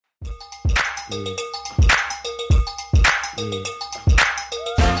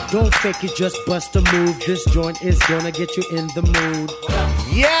Don't fake it, just bust a move. This joint is gonna get you in the mood.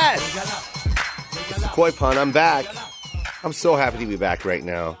 Yes! It's the Koi Pond. I'm back. I'm so happy to be back right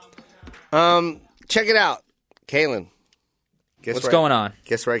now. Check it out. Kaylin. What's going on?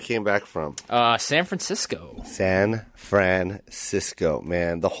 Guess where I came back from? San Francisco. San Francisco,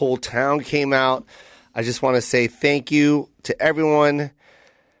 man. The whole town came out. I just want to say thank you to everyone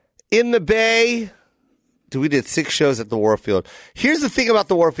in the Bay. We did 6 shows at the Warfield. Here's the thing about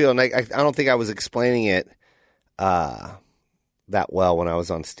the Warfield, and I don't think I was explaining it that well when I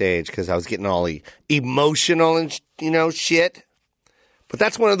was on stage because I was getting all emotional and shit. But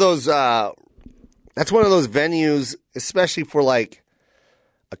that's one of those venues, especially for like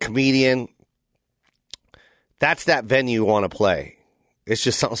a comedian. That's that venue you want to play. It's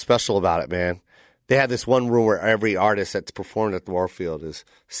just something special about it, man. They have this one room where every artist that's performed at the Warfield is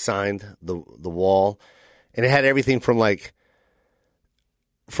signed the wall. And it had everything from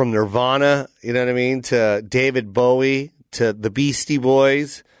Nirvana, you know what I mean, to David Bowie, to the Beastie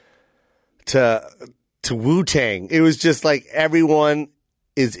Boys, to Wu-Tang. It was just like everyone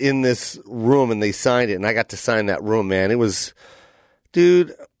is in this room and they signed it, and I got to sign that room, man. It was,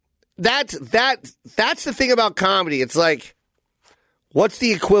 dude, that's the thing about comedy. It's like, what's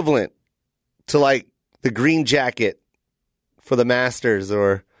the equivalent to like the green jacket for the Masters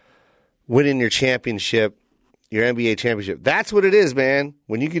or winning your championship, your NBA championship? That's what it is, man.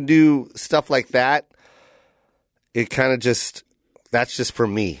 When you can do stuff like that, it kind of that's just for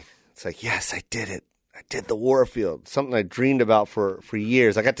me. It's like, yes, I did it. I did the Warfield, something I dreamed about for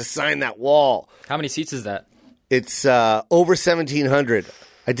years. I got to sign that wall. How many seats is that? It's over 1,700.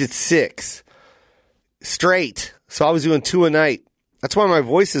 I did 6 straight. So I was doing 2 a night. That's why my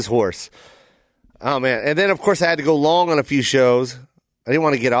voice is hoarse. Oh, man. And then, of course, I had to go long on a few shows. I didn't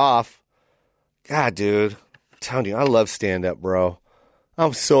want to get off. God, dude. I'm telling you, I love stand-up, bro.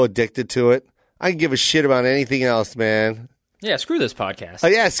 I'm so addicted to it. I can give a shit about anything else, man. Yeah, screw this podcast. Oh,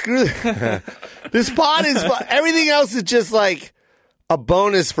 yeah, screw this pod is everything else is just like a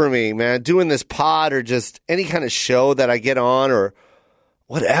bonus for me, man. Doing this pod or just any kind of show that I get on or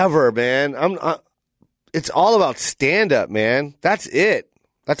whatever, man. It's all about stand-up, man. That's it.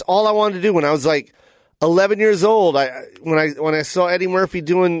 That's all I wanted to do when I was like 11 years old. When I saw Eddie Murphy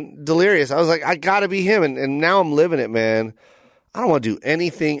doing Delirious, I was like, I got to be him. And now I'm living it, man. I don't want to do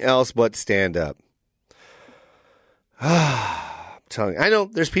anything else but stand-up. I'm telling you. I know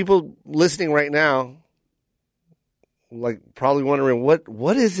there's people listening right now like probably wondering,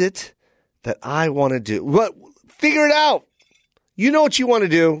 what is it that I want to do? Figure it out. You know what you want to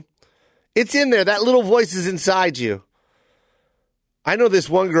do. It's in there. That little voice is inside you. I know this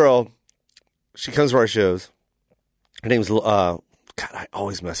one girl. She comes to our shows. Her name's, God, I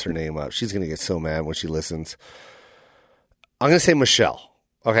always mess her name up. She's going to get so mad when she listens. I'm going to say Michelle.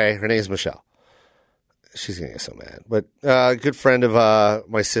 Okay, her name's Michelle. She's going to get so mad. But a good friend of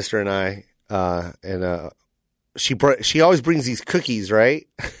my sister and I, and she always brings these cookies, right?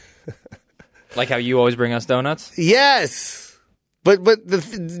 Like how you always bring us donuts? Yes. But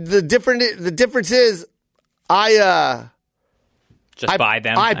the difference is I buy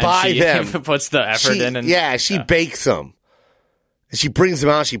them. I buy them. Puts the effort in. And, she bakes them. And she brings them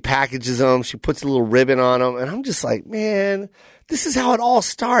out. She packages them. She puts a little ribbon on them. And I'm just like, man, this is how it all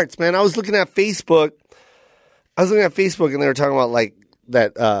starts, man. I was looking at Facebook. And they were talking about like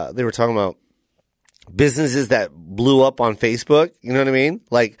that. They were talking about businesses that blew up on Facebook. You know what I mean?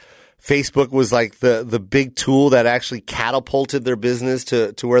 Like Facebook was like the big tool that actually catapulted their business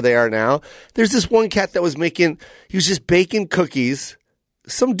to where they are now. There's this one cat that he was just baking cookies.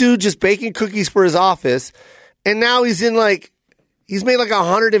 Some dude just baking cookies for his office. And now he's made like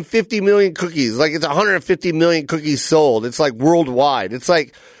 150 million cookies. Like it's 150 million cookies sold. It's like worldwide. It's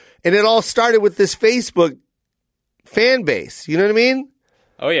like, and it all started with this Facebook fan base. You know what I mean?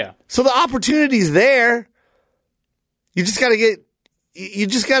 Oh yeah. So the opportunity's there. You just got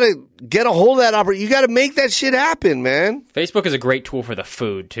to get a hold of that opportunity. You got to make that shit happen, man. Facebook is a great tool for the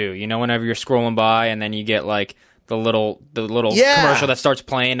food too. You know, whenever you're scrolling by and then you get like the little commercial that starts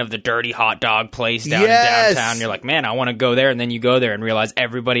playing of the dirty hot dog place down in downtown. You're like, man, I want to go there. And then you go there and realize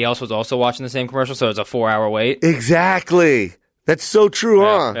everybody else was also watching the same commercial. So it's a 4-hour wait. Exactly. That's so true,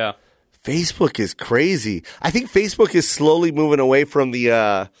 huh? Yeah. Facebook is crazy. I think Facebook is slowly moving away from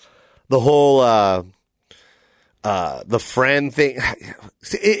the whole the friend thing.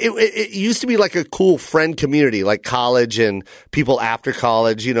 It used to be like a cool friend community, like college and people after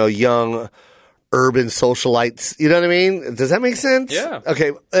college, you know, young urban socialites. You know what I mean? Does that make sense? Yeah.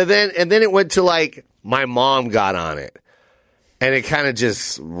 Okay. And then it went to like my mom got on it. And it kind of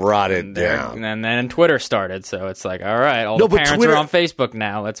just rotted down. And then Twitter started, so it's like, all right, all the parents are on Facebook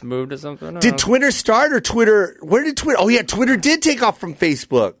now. Let's move to something else. Did Twitter start or Twitter? Where did Twitter? Oh, yeah, Twitter did take off from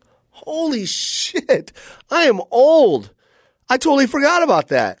Facebook. Holy shit. I am old. I totally forgot about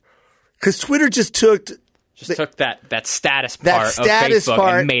that. Because Twitter just took that status part of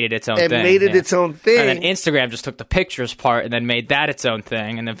Facebook and made it its own thing. And made it its own thing. And then Instagram just took the pictures part and then made that its own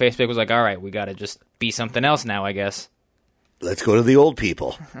thing. And then Facebook was like, all right, we got to just be something else now, I guess. Let's go to the old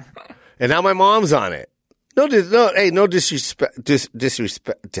people. And now my mom's on it. No disrespect.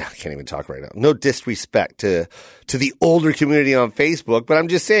 Disrespect. I can't even talk right now. No disrespect to the older community on Facebook, but I'm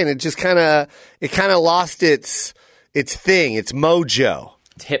just saying it just kind of lost its thing, its mojo.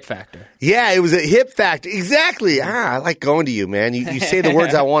 It's hip factor. Yeah, it was a hip factor. Exactly. I like going to you, man. You say the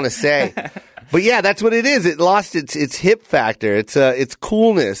words I want to say. But yeah, that's what it is. It lost its hip factor. It's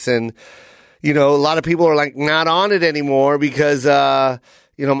coolness. And, you know, a lot of people are like not on it anymore because, you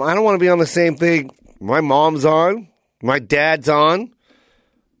know, I don't want to be on the same thing. My mom's on. My dad's on.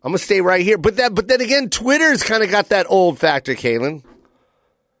 I'm going to stay right here. But then again, Twitter's kind of got that old factor, Kaylin.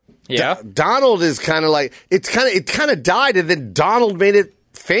 Yeah. Donald is kind of like, it kind of died and then Donald made it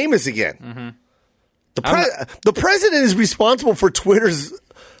famous again. Mm-hmm. The president is responsible for Twitter's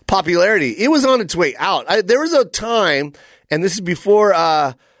popularity. It was on its way out. There was a time, and this is before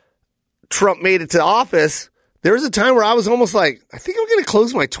Trump made it to office, there was a time where I was almost like, I think I'm going to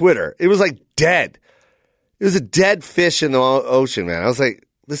close my Twitter. It was like dead. It was a dead fish in the ocean, man. I was like,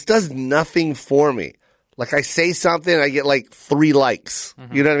 this does nothing for me. Like I say something, I get like 3 likes.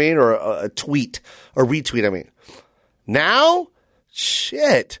 Mm-hmm. You know what I mean? Or a tweet, or retweet, I mean. Now,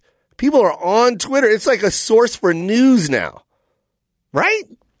 shit. People are on Twitter. It's like a source for news now. Right?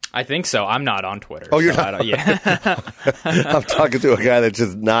 I think so. I'm not on Twitter. Oh, you're not? Yeah. I'm talking to a guy that's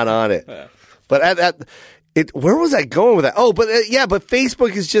just not on it. Yeah. But where was I going with that? Oh, but but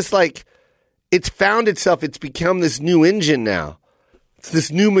Facebook is just like, it's found itself. It's become this new engine now. It's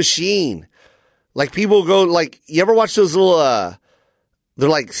this new machine. Like people go like, you ever watch those little, they're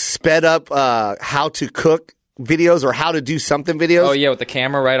like sped up how to cook videos or how to do something videos? Oh, yeah, with the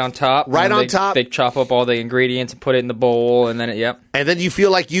camera right on top. Right on top. They chop up all the ingredients and put it in the bowl, and then And then you feel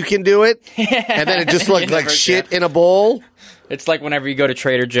like you can do it, and then it just looks like shit in a bowl. It's like whenever you go to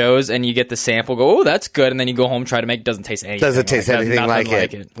Trader Joe's and you get the sample, go, oh, that's good, and then you go home, try to make it, doesn't taste anything. Doesn't taste anything like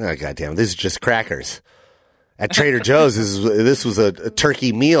it. Oh, goddamn, this is just crackers. At Trader Joe's, this was a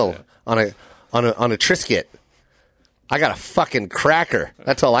turkey meal on a Triscuit. I got a fucking cracker.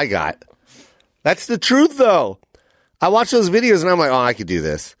 That's all I got. That's the truth, though. I watch those videos and I'm like, oh, I could do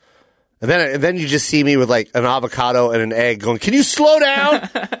this. And then you just see me with like an avocado and an egg going, can you slow down?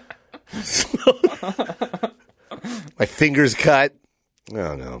 My fingers cut.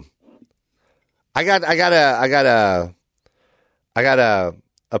 Oh no. I got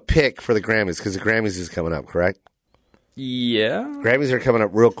a pick for the Grammys because the Grammys is coming up, correct? Yeah. Grammys are coming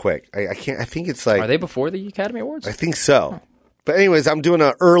up real quick. I think it's like, are they before the Academy Awards? I think so. But anyways, I'm doing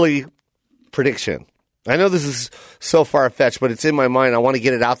an early prediction. I know this is so far-fetched, but it's in my mind. I want to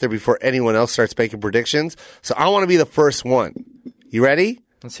get it out there before anyone else starts making predictions. So I want to be the first one. You ready?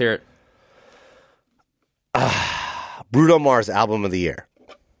 Let's hear it. Bruno Mars album of the year.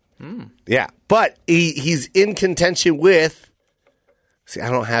 Yeah, but he's in contention with. See,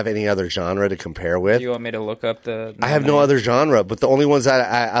 I don't have any other genre to compare with. Do you want me to look up the? I have no other genre, but the only ones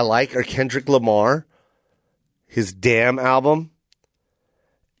I like are Kendrick Lamar, his Damn album,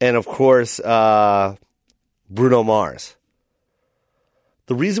 and of course Bruno Mars.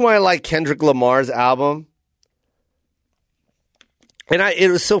 The reason why I like Kendrick Lamar's album. And it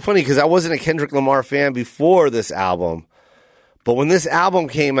was so funny because I wasn't a Kendrick Lamar fan before this album. But when this album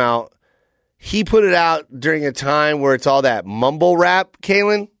came out, he put it out during a time where it's all that mumble rap,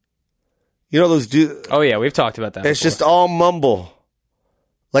 Kaylin. You know those dudes? Oh, yeah, we've talked about that It's just all mumble.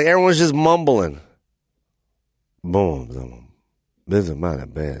 Like everyone's just mumbling. Boom, boom. This is my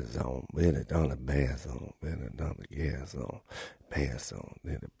bad zone. Been it on the bad zone. Been it on the gas zone. Bad zone.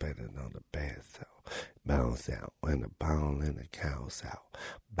 Then it better on the bad zone. Bounce out when the ball and the cow's out.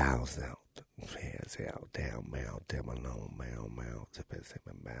 Bounce out. Hands out. Down, mouth. Down, mouth.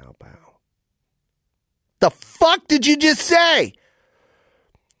 Bow, bow. The fuck did you just say?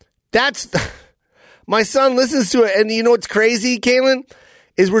 That's. My son listens to it, and you know what's crazy, Kaylin?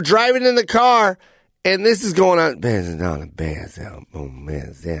 Is we're driving in the car, and this is going on. Bounce on the bad zone. Boom,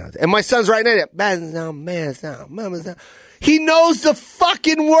 man, down. And my son's right there. Bounce on, man, down. Mama's down. He knows the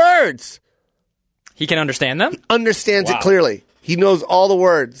fucking words. He can understand them? He understands it clearly. He knows all the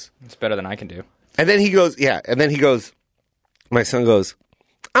words. It's better than I can do. And then he goes, my son goes,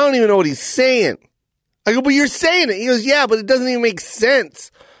 I don't even know what he's saying. I go, but you're saying it. He goes, yeah, but it doesn't even make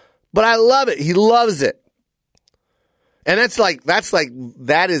sense. But I love it. He loves it. And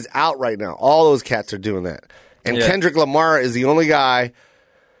that is out right now. All those cats are doing that. And Kendrick Lamar is the only guy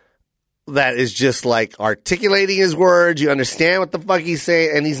that is just like articulating his words. You understand what the fuck he's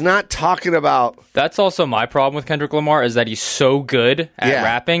saying, and he's not talking about. That's also my problem with Kendrick Lamar is that he's so good at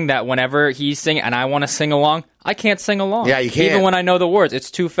rapping that whenever he's singing and I want to sing along, I can't sing along. Yeah, you can't. Even when I know the words,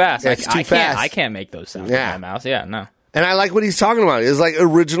 it's too fast. Yeah, it's too fast. I can't make those sounds in my mouth. Yeah, no. And I like what he's talking about. It's like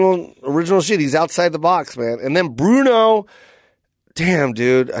original shit. He's outside the box, man. And then Bruno, damn,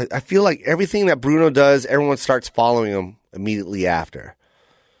 dude, I feel like everything that Bruno does, everyone starts following him immediately after.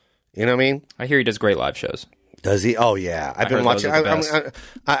 You know what I mean? I hear he does great live shows. Does he? Oh, yeah. I've been watching. I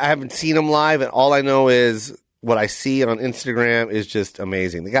haven't seen him live, and all I know is what I see on Instagram is just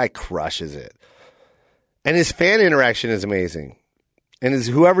amazing. The guy crushes it. And his fan interaction is amazing. And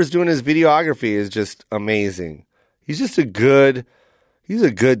whoever's doing his videography is just amazing. He's just a good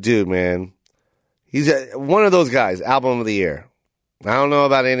dude, man. He's one of those guys, album of the year. I don't know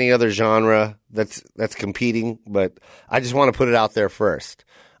about any other genre that's competing, but I just want to put it out there first.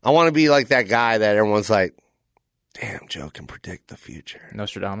 I want to be like that guy that everyone's like, damn, Joe can predict the future.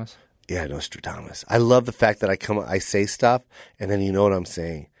 Nostradamus? Yeah, Nostradamus. I love the fact that I say stuff, and then you know what I'm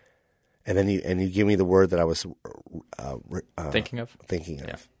saying. And then you give me the word that I was thinking of.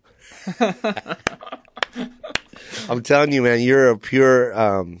 Yeah. I'm telling you, man, you're a pure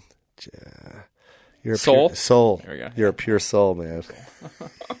soul. Pure soul. There we go. You're a pure soul, man.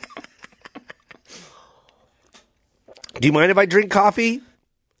 Do you mind if I drink coffee?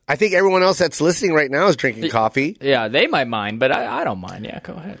 I think everyone else that's listening right now is drinking coffee. Yeah, they might mind, but I don't mind. Yeah,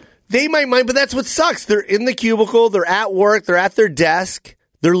 go ahead. They might mind, but that's what sucks. They're in the cubicle. They're at work. They're at their desk.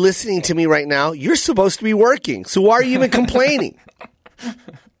 They're listening to me right now. You're supposed to be working, so why are you even complaining?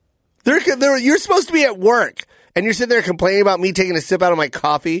 You're supposed to be at work, and you're sitting there complaining about me taking a sip out of my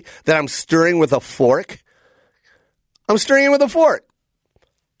coffee that I'm stirring with a fork. I'm stirring it with a fork.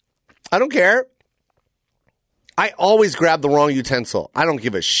 I don't care. I always grab the wrong utensil. I don't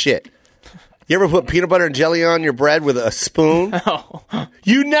give a shit. You ever put peanut butter and jelly on your bread with a spoon? No.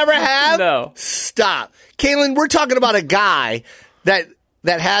 You never have? No. Stop. Kaylin, we're talking about a guy that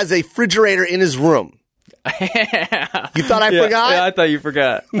has a refrigerator in his room. You thought I forgot? Yeah, I thought you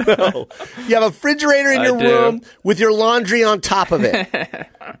forgot. No. You have a refrigerator in your room with your laundry on top of it.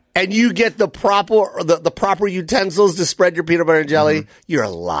 And you get the proper utensils to spread your peanut butter and jelly. Mm-hmm. You're a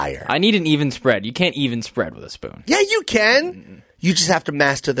liar. I need an even spread. You can't even spread with a spoon. Yeah, you can. Mm-hmm. You just have to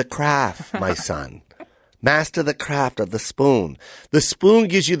master the craft, my son. Master the craft of the spoon. The spoon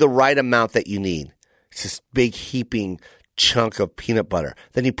gives you the right amount that you need. It's this big heaping chunk of peanut butter.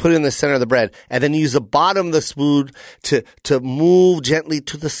 Then you put it in the center of the bread, and then you use the bottom of the spoon to move gently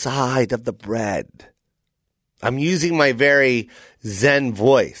to the side of the bread. I'm using my very Zen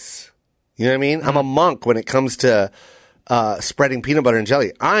voice. You know what I mean? Mm-hmm. I'm a monk when it comes to spreading peanut butter and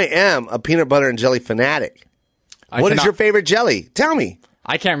jelly. I am a peanut butter and jelly fanatic. What is your favorite jelly? Tell me.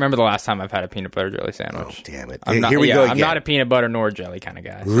 I can't remember the last time I've had a peanut butter jelly sandwich. Oh, damn it. Here we go again. I'm not a peanut butter nor jelly kind of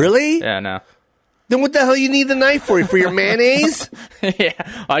guy. So. Really? Yeah, no. Then what the hell you need the knife for? For your mayonnaise? Yeah,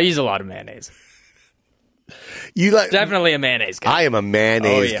 I use a lot of mayonnaise. Definitely a mayonnaise guy. I am a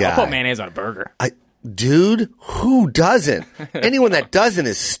mayonnaise guy. I'll put mayonnaise on a burger. Dude, who doesn't? Anyone that doesn't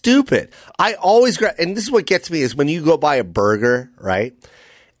is stupid. I always and this is what gets me is when you go buy a burger, right?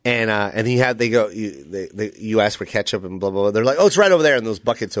 And you ask for ketchup and blah, blah, blah. They're like, oh, it's right over there in those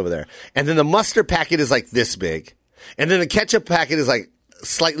buckets over there. And then the mustard packet is like this big. And then the ketchup packet is like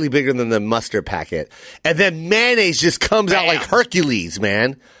slightly bigger than the mustard packet. And then mayonnaise just comes out like Hercules,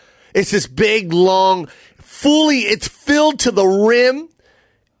 man. It's this big, long, it's filled to the rim.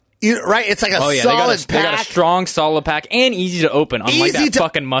 Right? It's like a solid pack. They got a strong, solid pack and easy to open, unlike that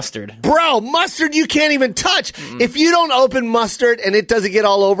fucking mustard. Bro, mustard you can't even touch. If you don't open mustard and it doesn't get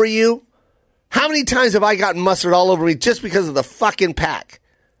all over you, how many times have I gotten mustard all over me just because of the fucking pack?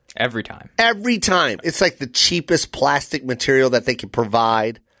 Every time. Every time. It's like the cheapest plastic material that they can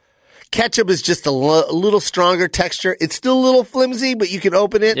provide. Ketchup is just a little stronger texture. It's still a little flimsy, but you can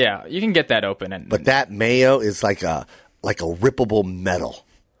open it. Yeah, you can get that open. But that mayo is like a rippable metal.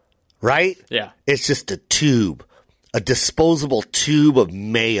 Right? Yeah. It's just a tube, a disposable tube of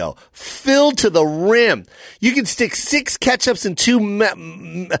mayo filled to the rim. You can stick 6 ketchups and 2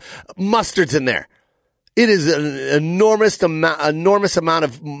 mustards in there. It is an enormous amount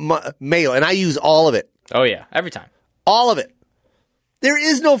of mayo, and I use all of it. Oh, yeah. Every time. All of it. There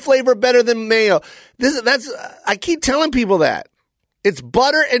is no flavor better than mayo. I keep telling people that. It's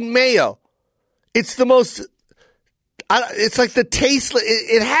butter and mayo. It's the most... It's like the taste.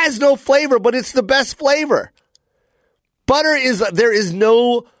 It has no flavor, but it's the best flavor. Butter there is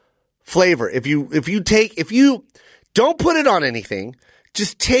no flavor. If you don't put it on anything,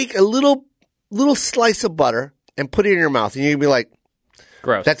 just take a little slice of butter and put it in your mouth, and you're gonna be like,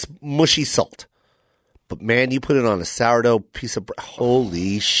 gross. That's mushy salt. But man, you put it on a sourdough piece of bread.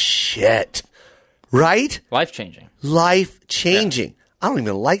 Holy shit. Right? Life-changing. Life-changing. Yeah. I don't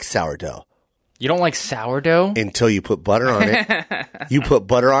even like sourdough. You don't like sourdough? Until you put butter on it. You put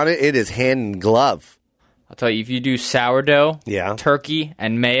butter on it, it is hand and glove. I'll tell you, if you do sourdough, turkey,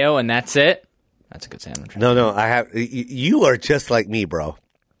 and mayo, and that's it, that's a good sandwich. No, you are just like me, bro.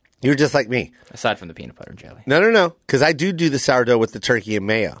 You're just like me. Aside from the peanut butter and jelly. No. Because I do the sourdough with the turkey and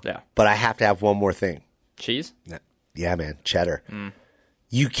mayo. Yeah. But I have to have one more thing. Cheese? Yeah, man. Cheddar.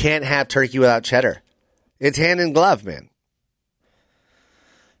 You can't have turkey without cheddar. It's hand in glove, man.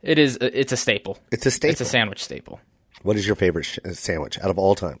 It is. It's a staple. It's a staple. It's a sandwich staple. What is your favorite sandwich out of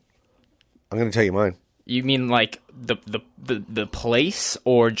all time? I'm going to tell you mine. You mean like the place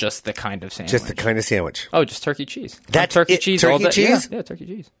or just the kind of sandwich? Just the kind of sandwich. Oh, just turkey cheese. That's turkey it? cheese. Turkey all day. cheese? Yeah, turkey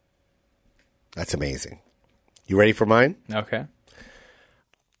cheese. That's amazing. You ready for mine? Okay.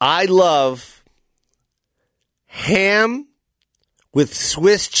 I love ham with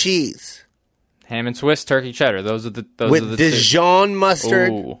Swiss cheese. Ham and Swiss, turkey cheddar. Those are the with Dijon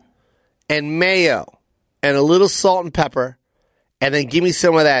mustard and mayo and a little salt and pepper, and then give me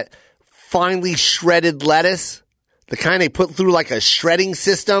some of that finely shredded lettuce, the kind they put through like a shredding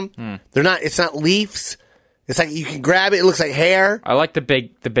system. It's not leaves. It's like you can grab it. It looks like hair. I like the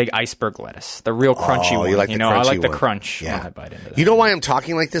big iceberg lettuce, the real crunchy one. You like the crunchy I like the one. crunch Yeah. when I bite into that. You know why I'm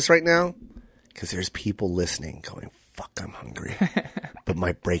talking like this right now? Because there's people listening going, fuck, I'm hungry. But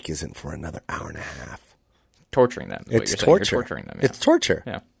my break isn't for another hour and a half. Torturing them. It's torture. You're torturing them. Yeah. It's torture.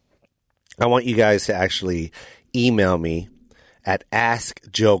 Yeah. I want you guys to actually email me at Ask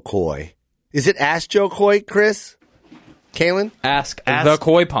Joe Coy. Is it Ask Joe Coy, Chris? Kaylin? Ask the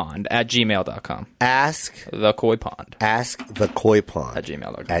koi pond at gmail.com. Ask the koi pond. Ask the koi pond at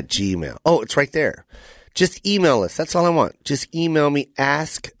gmail.com. At Gmail. Oh, it's right there. Just email us. That's all I want. Just email me,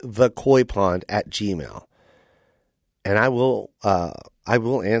 askthekoipond at gmail. And I will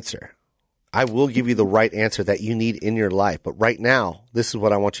answer. I will give you the right answer that you need in your life. But right now, this is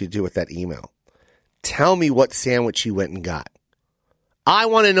what I want you to do with that email. Tell me what sandwich you went and got. I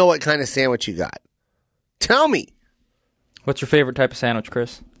want to know what kind of sandwich you got. Tell me. What's your favorite type of sandwich,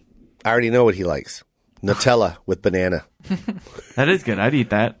 Chris? I already know what he likes. Nutella with banana. That is good. I'd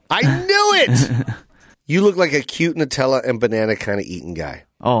eat that. I knew it! You look like a cute Nutella and banana kind of eating guy.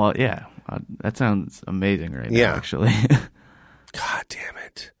 Oh, yeah. That sounds amazing right now, actually. God damn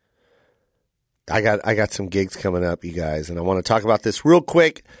it. I got some gigs coming up, you guys, and I want to talk about this real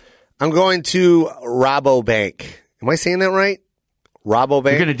quick. I'm going to Rabobank. Am I saying that right?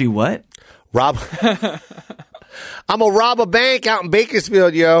 Rabobank? You're going to do what? I'm going to rob a bank out in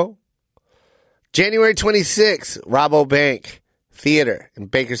Bakersfield, yo. January 26th, Rabobank Theater in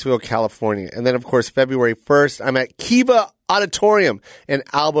Bakersfield, California. And then, of course, February 1st, I'm at Kiva Auditorium in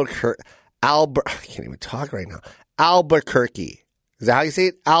Albuquerque. I can't even talk right now. Albuquerque. Is that how you say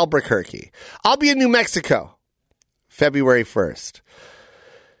it? Albuquerque. I'll be in New Mexico, February 1st.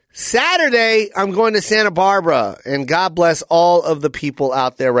 Saturday, I'm going to Santa Barbara. And God bless all of the people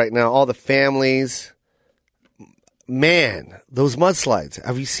out there right now, all the families. Man, those mudslides.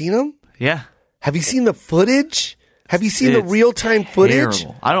 Have you seen them? Yeah. Have you seen the footage? Have you seen the real-time footage?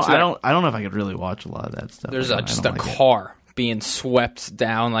 Terrible. I don't know if I could really watch a lot of that stuff. There's just a car being swept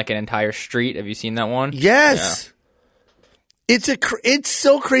down like an entire street. Have you seen that one? Yes. Yeah. It's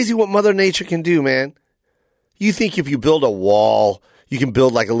so crazy what Mother Nature can do, man. You think if you build a wall, you can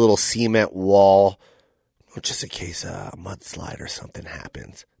build like a little cement wall, just in case a mudslide or something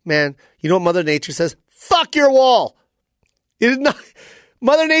happens. Man, you know what Mother Nature says? Fuck your wall. It is not.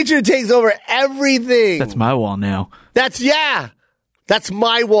 Mother Nature takes over everything. That's my wall now. That's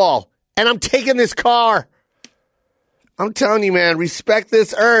my wall. And I'm taking this car. I'm telling you, man, respect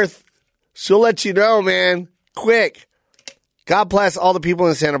this earth. She'll let you know, man. Quick. God bless all the people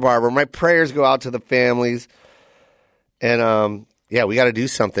in Santa Barbara. My prayers go out to the families. And, we got to do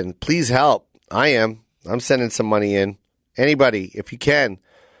something. Please help. I'm sending some money in. Anybody, if you can.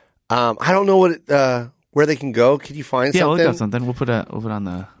 I don't know where they can go. Can you find something? Yeah, we'll look up something. We'll put it on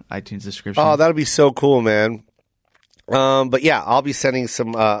the iTunes description. Oh, that'll be so cool, man. But yeah, I'll be sending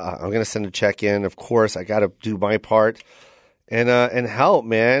some. I'm gonna send a check in. Of course, I got to do my part and help,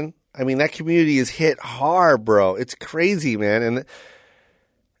 man. I mean, that community is hit hard, bro. It's crazy, man.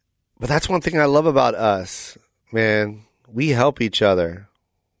 But that's one thing I love about us, man. We help each other.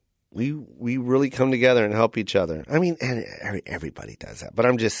 we really come together and help each other. I mean, and everybody does that, but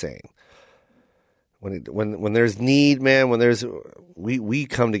I'm just saying, when there's need, man, we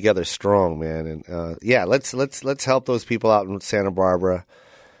come together strong, man, and let's help those people out in Santa Barbara.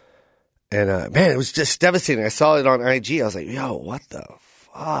 And man, it was just devastating. I saw it on IG. I was like, yo, what the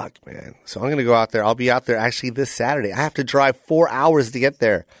fuck, man? So I'm gonna go out there. I'll be out there actually this Saturday. I have to drive 4 hours to get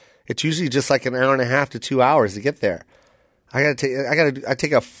there. It's usually just like an hour and a half to 2 hours to get there. I take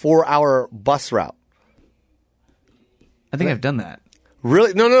a 4-hour bus route. I think I've done that.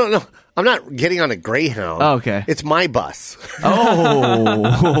 Really? No. I'm not getting on a Greyhound. Oh, okay. It's my bus.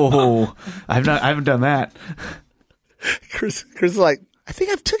 Oh, I haven't done that. Chris is like, I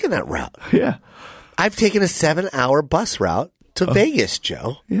think I've taken that route. Yeah. I've taken a 7-hour bus route to Vegas,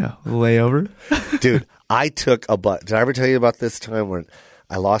 Joe. Yeah, layover. Dude, I took a bus. Did I ever tell you about this time when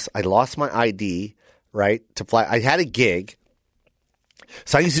I lost my ID, right, to fly? I had a gig.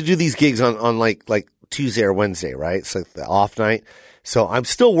 So I used to do these gigs on like Tuesday or Wednesday, right? So the off night. So I'm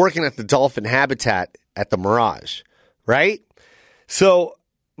still working at the dolphin habitat at the Mirage, right? So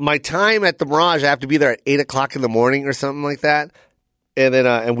my time at the Mirage, I have to be there at 8 o'clock in the morning or something like that. And then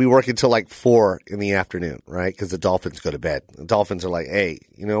and we work until like 4 in the afternoon, right? Because the dolphins go to bed. The dolphins are like, hey,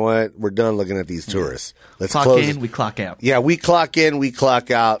 you know what? We're done looking at these tourists. Let's clock close. in, we clock out. Yeah, we clock in, we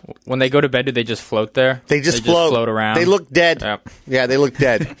clock out. When they go to bed, do they just float there? They just float around. They look dead. Yep. Yeah, they look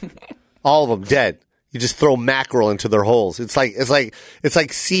dead. All of them dead. You just throw mackerel into their holes. It's like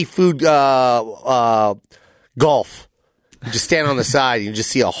seafood golf. You just stand on the side. And you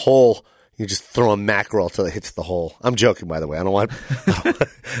just see a hole. You just throw a mackerel till it hits the hole. I'm joking, by the way. I don't want.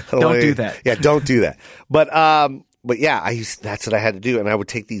 Don't do that. Yeah, don't do that. But yeah, that's what I had to do, and I would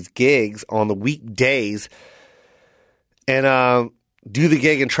take these gigs on the weekdays, and do the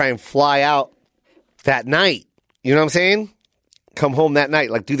gig and try and fly out that night. You know what I'm saying? Come home that night,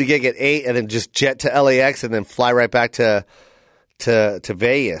 like do the gig at 8, and then just jet to LAX, and then fly right back to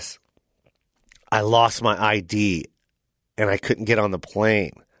Vegas. I lost my ID, and I couldn't get on the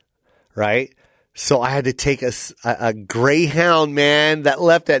plane. Right? So I had to take a Greyhound, man, that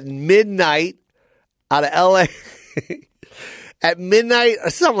left at midnight out of LA. At midnight or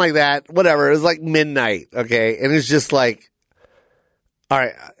something like that. Whatever. It was like midnight. Okay. And it's just like, all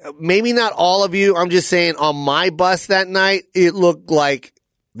right, maybe not all of you. I'm just saying on my bus that night, it looked like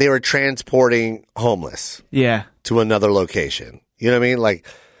they were transporting homeless. Yeah. To another location. You know what I mean? Like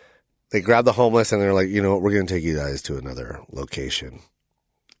they grabbed the homeless and they're like, you know what? We're going to take you guys to another location.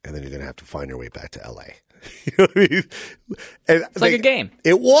 And then you're going to have to find your way back to LA. You know what I mean? And it's like a game.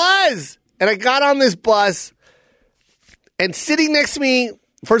 It was. And I got on this bus, and sitting next to me,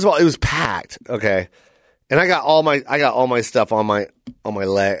 first of all, it was packed. Okay. And I got all my stuff on my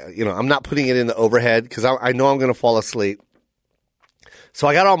leg. You know, I'm not putting it in the overhead because I know I'm going to fall asleep. So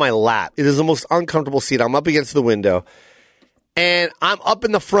I got it on my lap. It is the most uncomfortable seat. I'm up against the window. And I'm up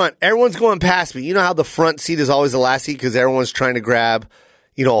in the front. Everyone's going past me. You know how the front seat is always the last seat because everyone's trying to grab,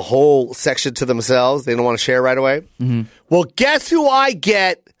 you know, a whole section to themselves. They don't want to share right away. Mm-hmm. Well, guess who I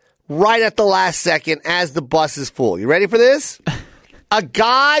get right at the last second as the bus is full? You ready for this? A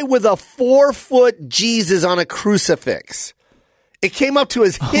guy with a 4-foot Jesus on a crucifix. It came up to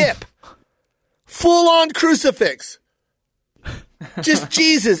his hip. Full on crucifix. Just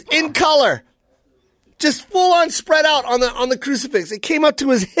Jesus in color. Just full on spread out on the crucifix. It came up to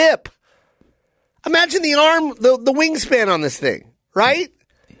his hip. Imagine the arm, the wingspan on this thing, right?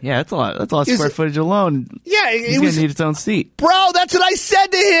 Yeah, that's a lot. That's a lot of square footage alone. Yeah, he's gonna need its own seat, bro. That's what I said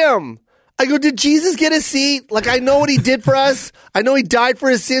to him. I go, did Jesus get a seat? Like, I know what he did for us. I know he died for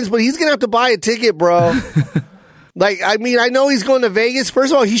his sins, but he's gonna have to buy a ticket, bro. Like, I mean, I know he's going to Vegas.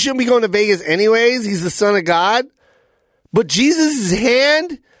 First of all, he shouldn't be going to Vegas anyways. He's the Son of God. But Jesus'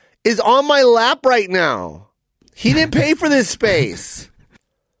 hand is on my lap right now. He didn't pay for this space.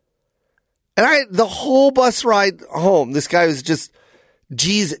 And the whole bus ride home, this guy was just,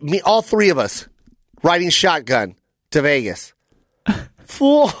 me, all three of us, riding shotgun to Vegas.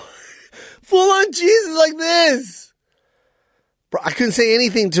 Full on Jesus like this. Bro, I couldn't say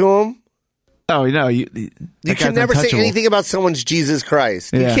anything to him. Oh, no. You can never say anything about someone's Jesus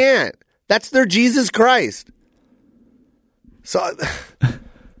Christ. Yeah. You can't. That's their Jesus Christ. So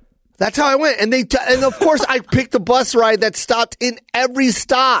that's how I went. And of course I picked a bus ride that stopped in every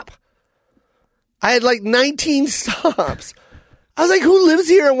stop. I had like 19 stops. I was like, who lives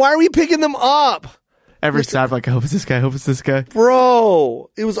here and why are we picking them up? Every stop, like, I hope it's this guy, I hope it's this guy. Bro,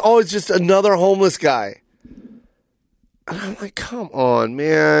 it was always just another homeless guy. And I'm like, come on,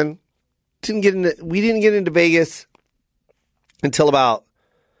 man. We didn't get into Vegas until about,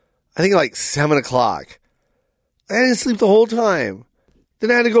 I think like 7 o'clock. I didn't sleep the whole time.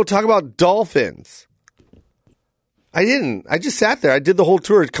 Then I had to go talk about dolphins. I didn't. I just sat there. I did the whole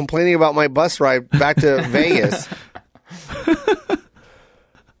tour complaining about my bus ride back to Vegas.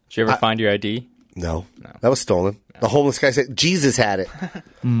 Did you ever find your ID? No. That was stolen. The homeless guy said Jesus had it.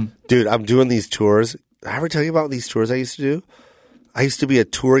 Dude, I'm doing these tours. Did I ever tell you about these tours I used to do? I used to be a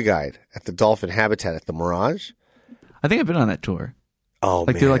tour guide at the dolphin habitat at the Mirage. I think I've been on that tour. Oh,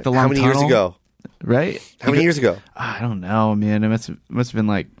 like man. through like the long How many years tunnel, ago? Right? How many years ago? I don't know, man. It must have been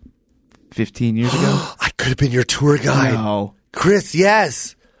like 15 years ago. I could have been your tour guide. No. Chris,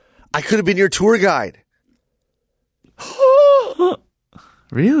 yes. I could have been your tour guide.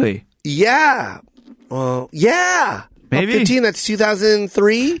 Really? Yeah. Yeah. Maybe. 15, that's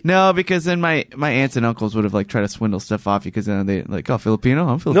 2003? No, because then my aunts and uncles would have like tried to swindle stuff off you because then they like, oh, Filipino?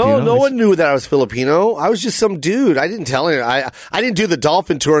 I'm Filipino. No one knew that I was Filipino. I was just some dude. I didn't tell him. I didn't do the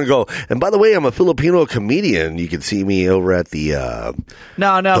dolphin tour and go, and by the way, I'm a Filipino comedian. You can see me over at the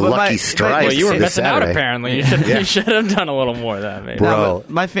No, the but Lucky Strike. Well, you were this missing out, Saturday. apparently. You should have done a little more of that, maybe. Bro. No,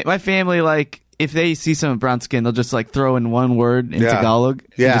 but my family, like, if they see someone with brown skin, they'll just like throw in one word in Tagalog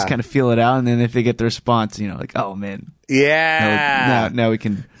and just kind of feel it out. And then if they get the response, like, oh, man. Yeah. Now we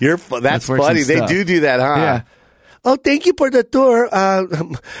can. That's funny. They do that, huh? Yeah. Oh, thank you for the tour.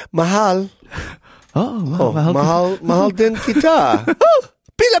 Mahal. Mahal din kita.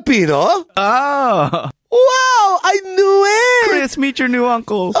 Filipino? Oh. Wow, I knew it. Chris, meet your new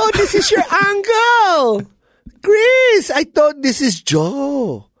uncle. Oh, this is your uncle. Chris, I thought this is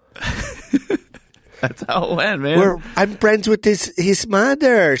Joe. That's how it went, man. I'm friends with his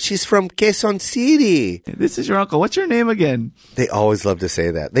mother. She's from Quezon City. This is your uncle. What's your name again? They always love to say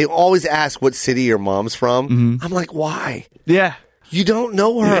that. They always ask what city your mom's from. Mm-hmm. I'm like, why? Yeah. You don't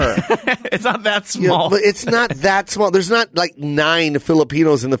know her. It's not that small. But it's not that small. There's not like 9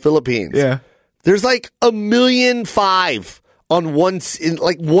 Filipinos in the Philippines. Yeah. There's like 1,000,005 on one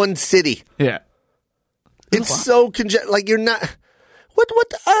city. Yeah. It's so like you're not.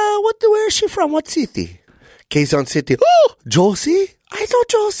 Where is she from? What city? Quezon City. Oh, Josie? I know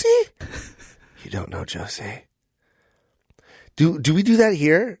Josie. You don't know Josie. Do we do that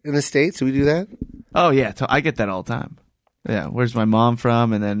here in the States? Do we do that? Oh, yeah. So I get that all the time. Yeah. Where's my mom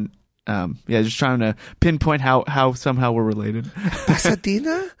from? And then, just trying to pinpoint how somehow we're related.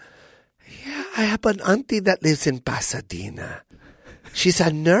 Pasadena? Yeah, I have an auntie that lives in Pasadena. She's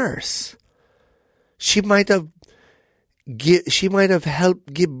a nurse. She might have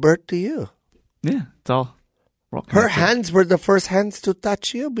helped give birth to you. Yeah, it's all. Her hands were the first hands to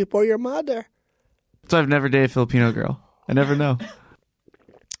touch you before your mother. So I've never dated a Filipino girl. I never know.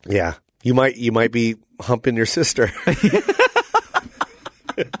 Yeah, you might be humping your sister.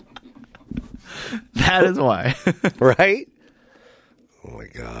 That is why. Right? Oh my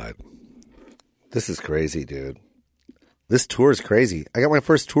God. This is crazy, dude. This tour is crazy. I got my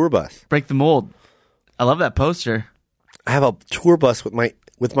first tour bus. Break the mold. I love that poster. I have a tour bus with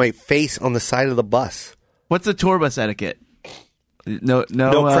my face on the side of the bus. What's the tour bus etiquette? No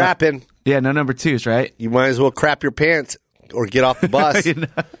crapping. Yeah, no number 2s, right? You might as well crap your pants or get off the bus.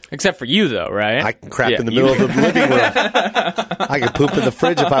 Except for you, though, right? I can crap in the middle of the living room. I can poop in the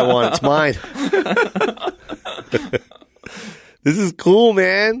fridge if I want. It's mine. This is cool,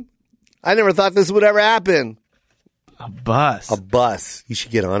 man. I never thought this would ever happen. A bus. You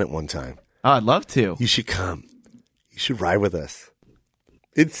should get on it one time. Oh, I'd love to. You should come. You should ride with us.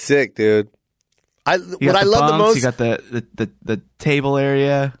 It's sick, dude. What I love the most. You got the table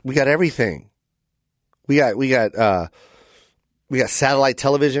area. We got everything. We got satellite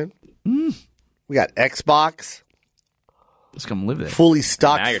television. We got Xbox. Let's come live there. Fully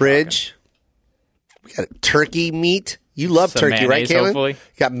stocked fridge. We got turkey meat. You love turkey, right, Kaylin? Hopefully.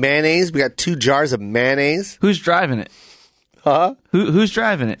 Got mayonnaise. We got 2 jars of mayonnaise. Who's driving it? Huh? Who's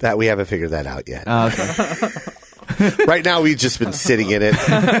driving it? That we haven't figured that out yet. Oh, okay. Right now, we've just been sitting in it.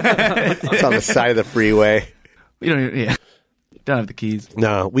 It's on the side of the freeway. We don't have the keys.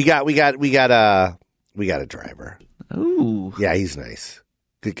 No, we got a driver. Ooh, yeah, he's nice,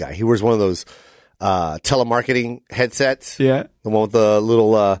 good guy. He wears one of those telemarketing headsets. Yeah, the one with the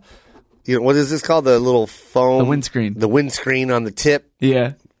little what is this called? The little phone, the windscreen on the tip.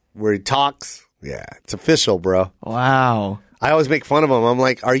 Yeah, where he talks. Yeah, it's official, bro. Wow. I always make fun of him. I'm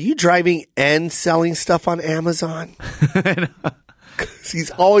like, are you driving and selling stuff on Amazon? He's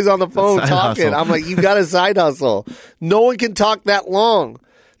always on the phone talking. Hustle. I'm like, you got a side hustle. No one can talk that long.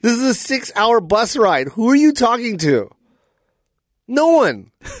 This is a 6-hour bus ride. Who are you talking to? No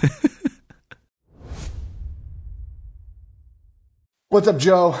one. What's up,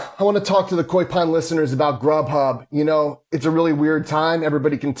 Joe? I want to talk to the Koi Pond listeners about Grubhub. You know, it's a really weird time.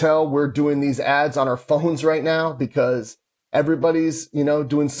 Everybody can tell we're doing these ads on our phones right now because Everybody's,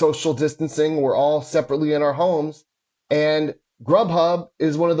 doing social distancing. We're all separately in our homes. And Grubhub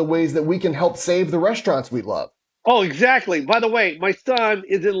is one of the ways that we can help save the restaurants we love. Oh, exactly. By the way, my son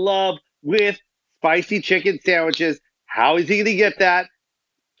is in love with spicy chicken sandwiches. How is he going to get that?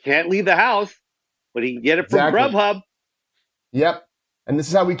 Can't leave the house, but he can get it from Grubhub. Yep. And this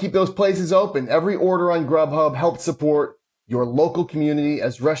is how we keep those places open. Every order on Grubhub helps support your local community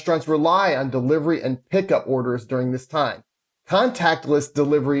as restaurants rely on delivery and pickup orders during this time. Contactless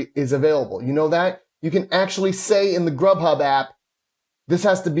delivery is available. You know that? You can actually say in the Grubhub app, this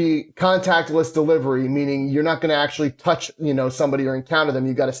has to be contactless delivery, meaning you're not going to actually touch, somebody or encounter them.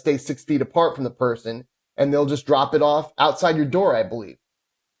 You got to stay 6 feet apart from the person, and they'll just drop it off outside your door, I believe.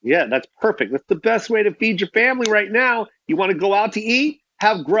 Yeah, that's perfect. That's the best way to feed your family right now. You want to go out to eat?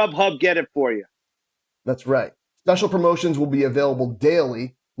 Have Grubhub get it for you. That's right. Special promotions will be available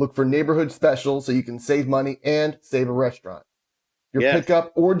daily. Look for neighborhood specials so you can save money and save a restaurant. Your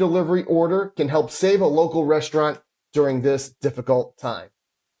pickup or delivery order can help save a local restaurant during this difficult time.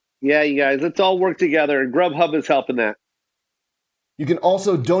 Yeah, you guys, let's all work together, and Grubhub is helping that. You can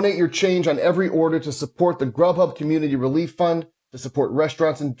also donate your change on every order to support the Grubhub Community Relief Fund to support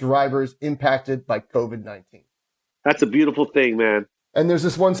restaurants and drivers impacted by COVID-19. That's a beautiful thing, man. And there's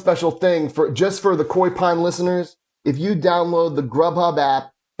this one special thing for the Koi Pond listeners. If you download the Grubhub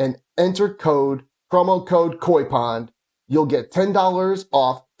app and enter promo code Koi Pond, you'll get $10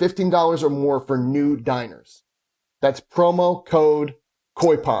 off, $15 or more for new diners. That's promo code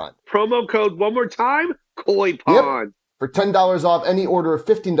Koi Pond. Promo code one more time? Koi Pond. Yep. For $10 off any order of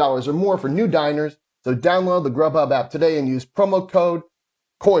 $15 or more for new diners. So download the Grubhub app today and use promo code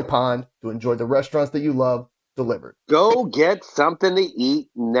Koi Pond to enjoy the restaurants that you love delivered. Go get something to eat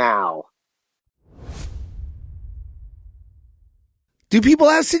now. Do people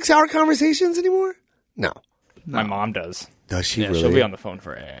have 6-hour conversations anymore? No. My mom does. Does she really? She'll be on the phone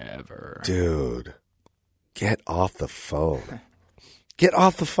forever. Dude, get off the phone. Get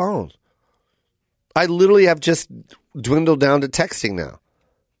off the phone. I literally have just dwindled down to texting now.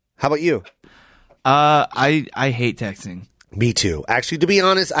 How about you? I hate texting. Me too. Actually, to be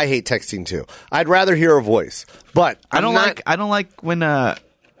honest, I hate texting too. I'd rather hear a voice. But I don't like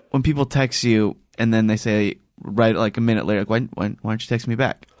when people text you and then they say right like a minute later, like, why don't you text me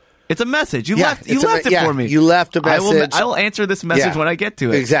back? It's a message. You left it for me. You left a message. I will answer this message when I get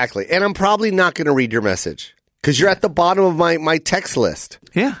to it. Exactly. And I'm probably not going to read your message because you're at the bottom of my text list.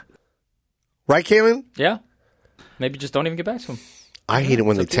 Yeah. Right, Kaylin? Yeah. Maybe just don't even get back to them. I hate it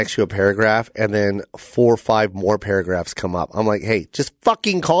when they text you a paragraph and then 4 or 5 more paragraphs come up. I'm like, hey, just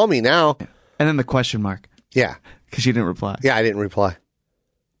fucking call me now. Yeah. And then the question mark. Yeah. Because you didn't reply. Yeah, I didn't reply.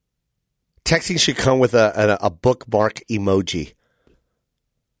 Texting should come with a bookmark emoji.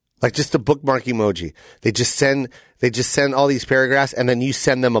 Like just a bookmark emoji. They just send all these paragraphs and then you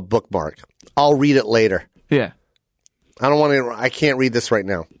send them a bookmark. I'll read it later. Yeah. I can't read this right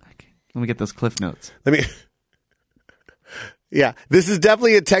now. Let me get those cliff notes. Yeah, this is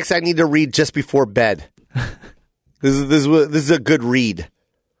definitely a text I need to read just before bed. This is a good read.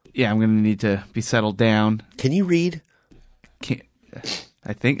 Yeah, I'm going to need to be settled down. Can you read?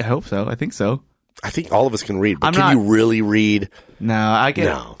 I hope so. I think so. I think all of us can read, but can you really read? No, I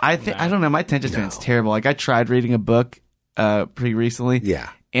don't know. My attention span's terrible. Like I tried reading a book pretty recently. Yeah.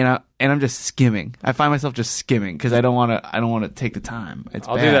 And I'm just skimming. I find myself just skimming because I don't want to take the time.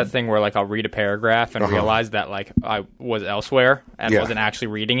 I'll do that thing where like I'll read a paragraph and realize that like I was elsewhere and wasn't actually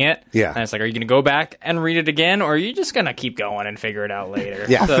reading it. Yeah. And it's like, are you going to go back and read it again, or are you just going to keep going and figure it out later?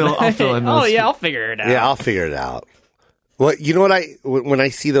 Yeah. I'll fill in those. Oh yeah, I'll figure it out. Yeah, I'll figure it out. Well, you know what when I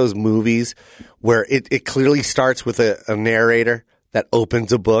see those movies where it clearly starts with a narrator that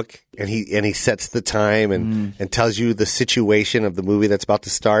opens a book and he sets the time and tells you the situation of the movie that's about to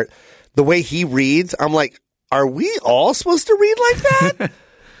start. The way he reads, I'm like, are we all supposed to read like that?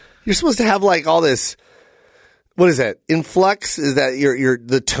 You're supposed to have like all this. What is that? Influx? Is that your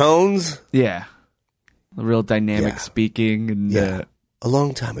the tones? Yeah, the real dynamic speaking and A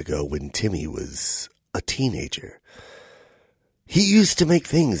long time ago, when Timmy was a teenager, he used to make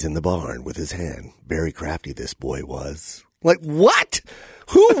things in the barn with his hand. Very crafty, this boy was. Like, what?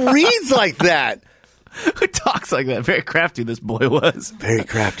 Who reads like that? Who talks like that? Very crafty this boy was. Very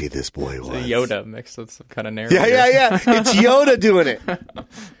crafty this boy was. It's Yoda mixed with some kind of narrative. Yeah. It's Yoda doing it.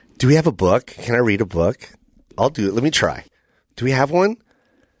 Do we have a book? Can I read a book? I'll do it. Let me try. Do we have one?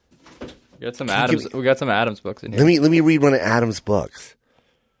 We got some Adams books in here. Let me read one of Adam's books.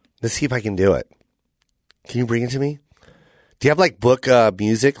 Let's see if I can do it. Can you bring it to me? Do you have like book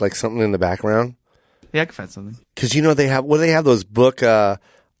music, like something in the background? Yeah, I can find something. Because they have those book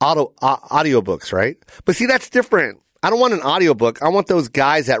audio books, right? But see, that's different. I don't want an audiobook. I want those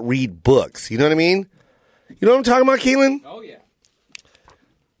guys that read books. You know what I mean? You know what I'm talking about, Keelan? Oh, yeah.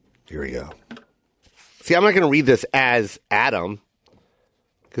 Here we go. See, I'm not going to read this as Adam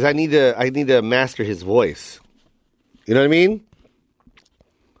because I need to master his voice. You know what I mean?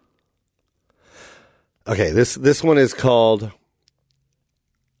 Okay, this one is called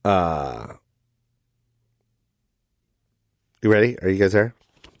You ready? Are you guys there?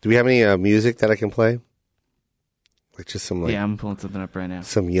 Do we have any music that I can play? Like just some like I'm pulling something up right now.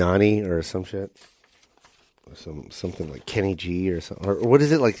 Some Yanni or some shit. Or something like Kenny G or something. Or what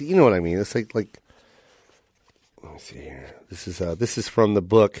is it like? You know what I mean? It's like let me see here. This is from the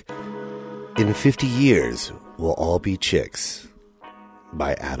book In 50 Years We'll All Be Chicks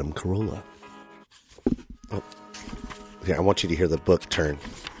by Adam Carolla. Oh. Yeah, I want you to hear the book turn.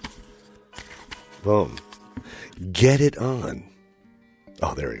 Boom. Get it on.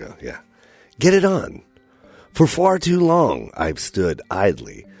 Oh, there we go. Yeah. Get it on. For far too long, I've stood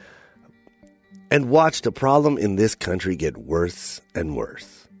idly and watched a problem in this country get worse and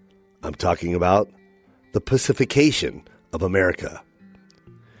worse. I'm talking about the pacification of America.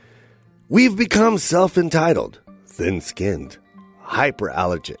 We've become self-entitled, thin-skinned,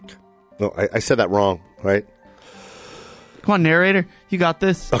 hyperallergic. No, I said that wrong, right? Come on, narrator. You got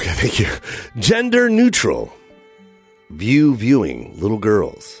this. Okay, thank you. Gender neutral. Viewing little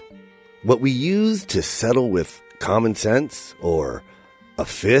girls. What we used to settle with common sense or a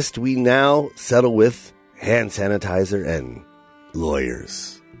fist, we now settle with hand sanitizer and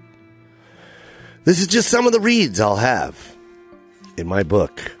lawyers. This is just some of the reads I'll have in my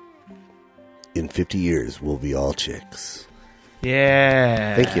book. In 50 years, we'll be all chicks.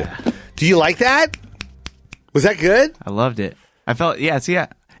 Yeah. Thank you. Do you like that? Was that good? I loved it. I felt,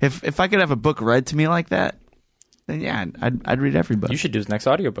 if I could have a book read to me like that, then yeah, I'd read every book. You should do his next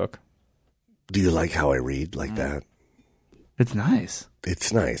audiobook. Do you like how I read like that? It's nice.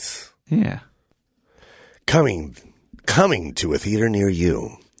 It's nice. Yeah. Coming to a theater near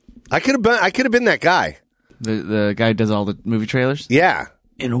you. I could have been that guy. The guy who does all the movie trailers? Yeah.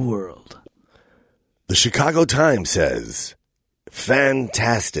 In a world. The Chicago Times says,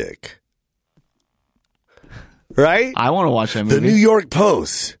 fantastic. Right? I want to watch that movie. The New York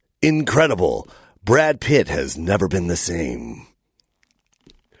Post, incredible. Brad Pitt has never been the same.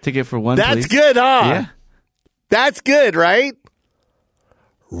 Ticket for one, That's please. good, huh? Yeah. That's good, right?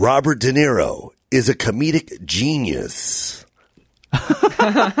 Robert De Niro is a comedic genius.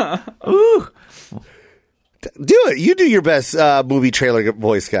 Ooh. Do it. You do your best movie trailer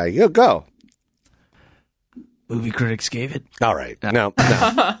voice guy. Go. Movie critics gave it. All right. No.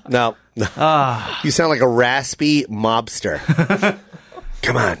 You sound like a raspy mobster.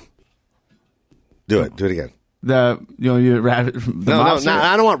 Come on. Do it again. No,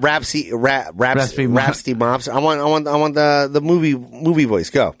 I don't want raspy mobster. I want the movie voice.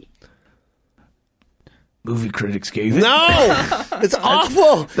 Go. Movie critics gave it. No, it's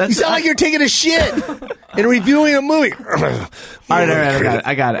awful. You sound like you're taking a shit and reviewing a movie. All right,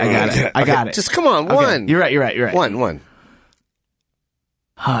 I got it. Just come on, okay. one. You're right. One.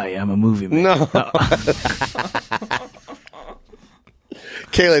 Hi, I'm a movie man. No.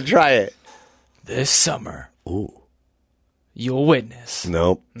 Kayla, try it. This summer, ooh, you'll witness.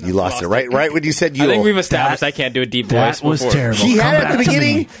 Nope, you lost it. Right when you said you. I think we've established I can't do a deep voice. That was terrible. He had it at the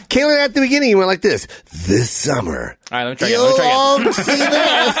beginning. Kayla at the beginning, he went like this. This summer. All right, let me try You'll again. all see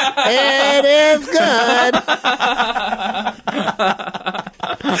this. It is good.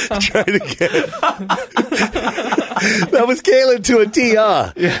 Try it again. That was Kayla to a T,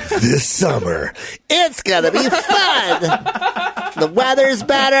 huh? Yeah. This summer, it's gonna be fun. The weather's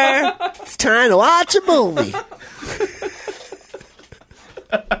better. It's time to watch a movie.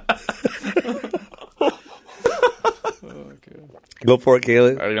 Go for it,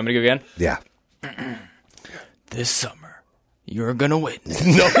 Kayla. All right, you want me to go again? Yeah. This summer, you're gonna witness.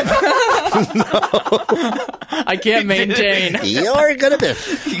 No. I can't maintain. You're gonna be.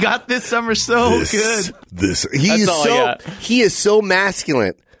 You got this summer so good. He is so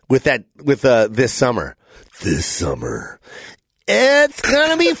masculine with this summer. This summer, it's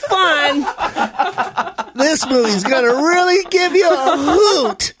gonna be fun. This movie's gonna really give you a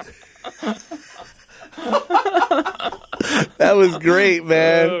hoot. That was great,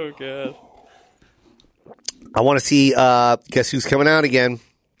 man. Oh, God. I want to see, guess who's coming out again?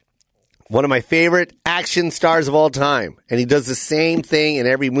 One of my favorite action stars of all time. And he does the same thing in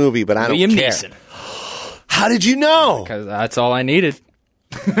every movie, but I don't care. Neeson. How did you know? Because that's all I needed.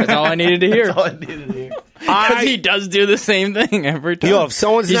 That's all I needed to hear. Oh, Because he does do the same thing every time. Yo, if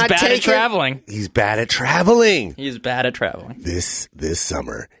someone's he's not bad taking, at traveling. He's bad at traveling. He's bad at traveling. This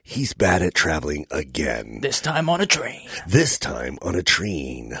summer, he's bad at traveling again. This time on a train. This time on a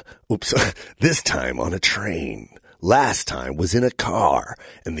train. Oops. This time on a train. Last time was in a car,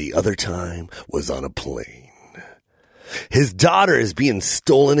 and the other time was on a plane. His daughter is being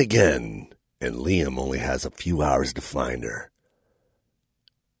stolen again, and Liam only has a few hours to find her.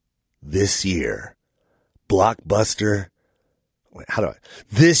 This year,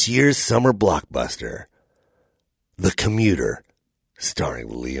 this year's summer blockbuster, The Commuter, starring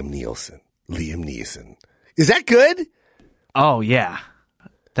Liam Neeson. Is that good? Oh, yeah.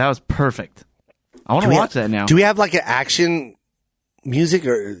 That was perfect. I want to watch that now. Do we have like an action music,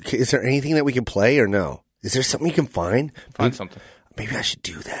 or is there anything that we can play, or no? Is there something you can find? Find something. Maybe I should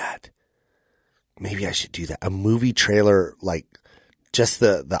do that. A movie trailer, like just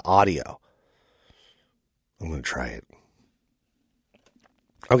the audio. I'm going to try it.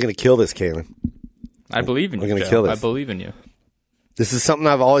 I'm going to kill this, Kaylin. I believe in you. I'm going to kill this. I believe in you. This is something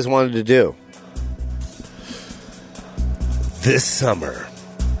I've always wanted to do. This summer,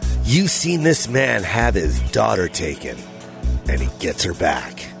 you've seen this man have his daughter taken, and he gets her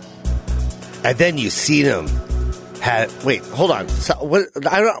back. And then you seen him wait, hold on. So, what?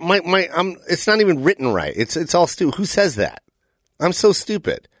 It's not even written right. It's all stupid. Who says that? I'm so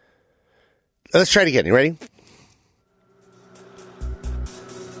stupid. Let's try it again. You ready?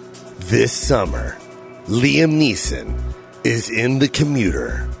 This summer, Liam Neeson is in The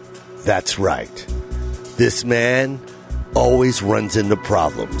Commuter. That's right. This man always runs into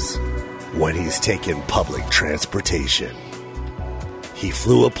problems when he's taking public transportation. He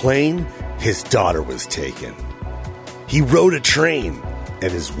flew a plane, his daughter was taken. He rode a train,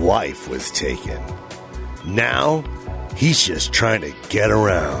 and his wife was taken. Now, he's just trying to get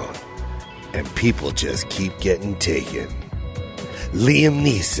around, and people just keep getting taken. Liam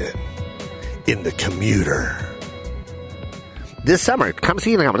Neeson in The Commuter. This summer, come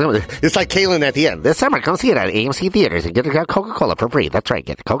see it. It's like Kaylin at the end. This summer, come see it at AMC Theaters and get a Coca-Cola for free. That's right.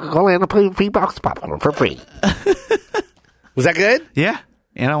 Get a Coca-Cola and a free box of popcorn for free. Was that good? Yeah.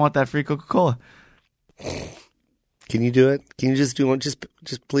 And I want that free Coca-Cola. Can you do it? Can you just do one? Just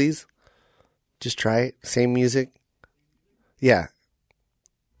please? Just try it. Same music? Yeah.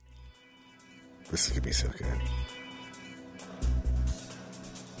 This is going to be so good.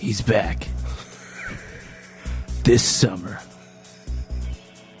 He's back. This summer,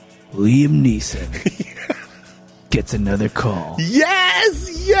 Liam Neeson gets another call.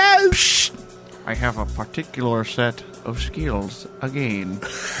 Yes! Yes! Psst. I have a particular set of skills again.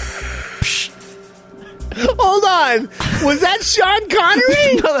 Psst. Hold on. Was that Sean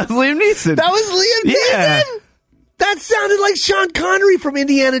Connery? No, that's Liam Neeson. That was Liam Neeson? That sounded like Sean Connery from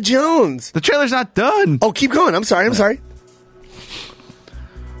Indiana Jones. The trailer's not done. Oh, keep going. I'm sorry.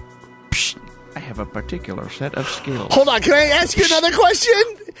 Psst. I have a particular set of skills. Hold on. Can I ask you another question?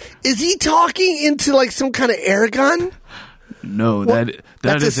 Is he talking into like some kind of air gun? No, that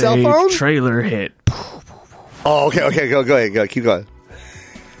is a cell phone? Trailer hit. Oh, okay. Go ahead. Go. Keep going.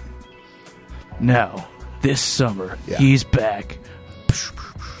 Now, this summer, he's back.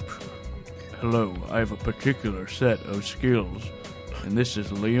 Hello, I have a particular set of skills, and this is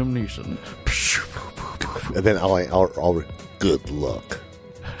Liam Neeson. And then I'll good luck.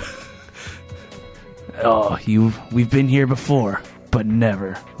 Oh, we've been here before, but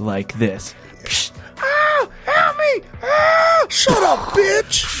never like this. Ah, help me! Ah, shut up,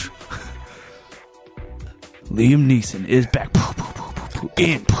 bitch! Liam Neeson is back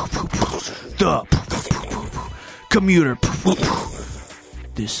in the Commuter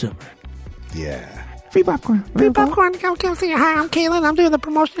this summer. Yeah. Free popcorn. Come see. Hi, I'm Kaylin. I'm doing the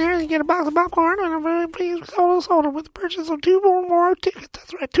promotion here. You get a box of popcorn and I'm very pleased soda with the purchase of 2 or more tickets.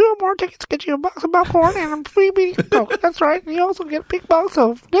 That's right. 2 or more tickets get you a box of popcorn and a free Coke. That's right. And you also get a big box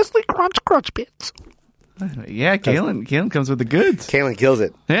of Nestle Crunch Bits. Yeah, Kaylin comes with the goods. Kaylin kills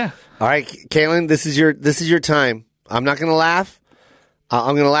it. Yeah. All right, Kaylin, this is your time. I'm not going to laugh.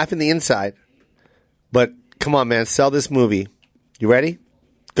 I'm going to laugh in the inside. But come on, man, sell this movie. You ready?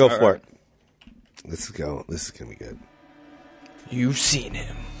 Go for it. Let's go. This is going to be good. You've seen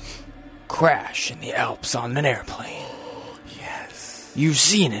him crash in the Alps on an airplane. Yes. You've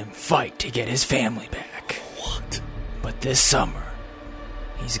seen him fight to get his family back. What? But this summer,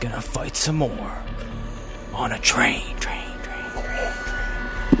 he's going to fight some more on a train.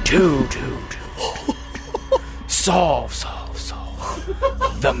 Two. Solve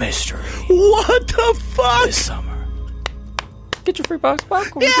the mystery. What the fuck? This summer. Get your free box of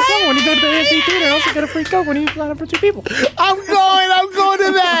popcorn. Yeah! When you go to the AMC Theater, also get a free Coke when you sign up for 2 people. I'm going to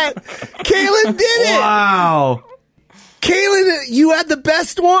of that. Kaylin did it. Wow. Kaylin, you had the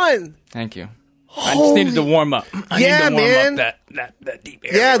best one. Thank you. I just needed to warm up. I need to warm up that deep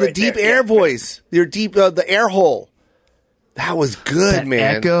air. Yeah, the deep air voice. Your deep, the air hole. That was good, that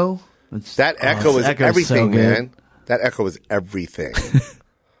man. Echo. That echo was everything, so man. That echo was everything.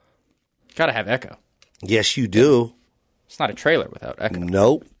 Gotta have echo. Yes, you do. It's not a trailer without echo.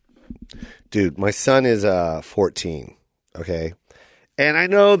 Nope. Dude, my son is 14, okay? And I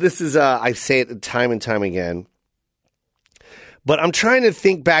know this is, I say it time and time again, but I'm trying to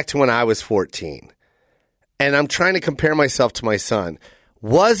think back to when I was 14, and I'm trying to compare myself to my son.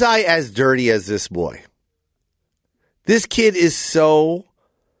 Was I as dirty as this boy? This kid is so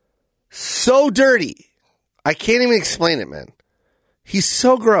dirty. I can't even explain it, man. He's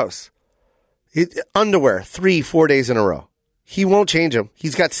so gross. Underwear 3-4 days in a row. He won't change them.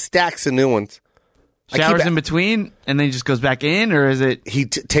 He's got stacks of new ones. Showers in between, and then he just goes back in, or is it? He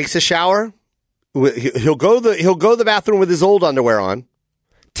takes a shower. He'll go to the bathroom with his old underwear on,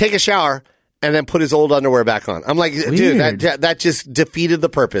 take a shower, and then put his old underwear back on. I'm like, Weird. dude, that just defeated the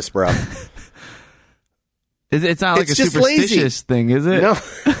purpose, bro. It's not like a superstitious thing, is it? No.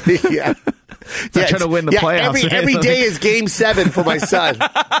 Yeah. It's not trying to win the playoffs. Every day is game 7 for my son.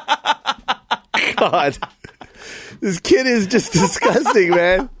 God. This kid is just disgusting,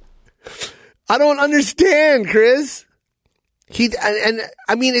 man. I don't understand, Chris.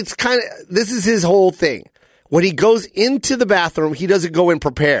 I mean, it's kind of, this is his whole thing. When he goes into the bathroom, he doesn't go in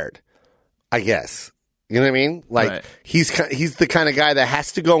prepared, I guess. You know what I mean? Like, right. He's the kind of guy that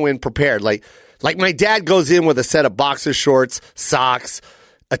has to go in prepared. Like my dad goes in with a set of boxer shorts, socks,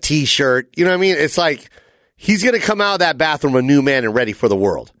 a t-shirt. You know what I mean? It's like he's going to come out of that bathroom a new man and ready for the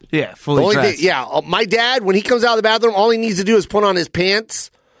world. Yeah, fully dressed. My dad, when he comes out of the bathroom, all he needs to do is put on his pants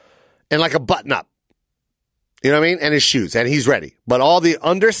and like a button-up. You know what I mean? And his shoes, and he's ready. But all the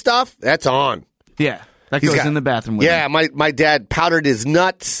under stuff, that's on. Yeah, that goes in the bathroom with him. My dad powdered his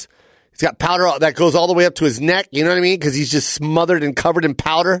nuts. He's got powder that goes all the way up to his neck. You know what I mean? Because he's just smothered and covered in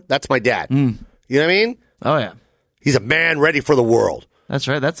powder. That's my dad. You know what I mean? Oh, yeah. He's a man ready for the world. That's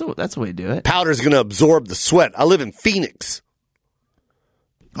right. That's the way to do it. Powder's going to absorb the sweat. I live in Phoenix.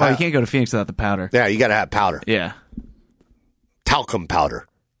 Oh, you can't go to Phoenix without the powder. Yeah, you got to have powder. Yeah. Talcum powder.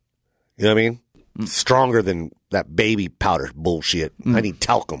 You know what I mean? Stronger than that baby powder bullshit. I need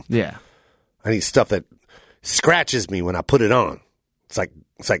talcum. Yeah. I need stuff that scratches me when I put it on. It's like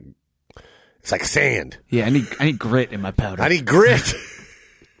sand. Yeah, I need grit in my powder. I need grit.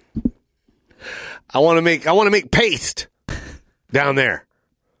 I want to make paste down there.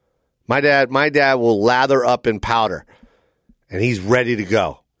 My dad will lather up in powder, and he's ready to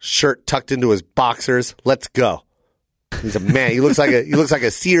go. Shirt tucked into his boxers. Let's go. He's a man. He looks like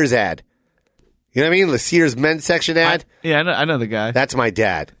a Sears ad. You know what I mean? The Sears men's section ad. I know the guy. That's my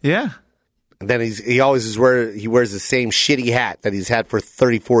dad. Yeah. And then he wears the same shitty hat that he's had for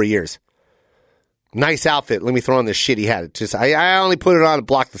 34 years. Nice outfit. Let me throw on this shitty hat. It's just I only put it on to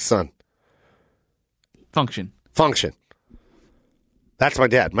block the sun. Function. That's my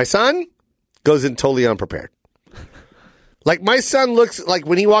dad. My son goes in totally unprepared. Like, my son looks like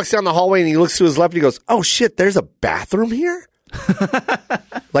when he walks down the hallway and he looks to his left and he goes, oh shit, there's a bathroom here?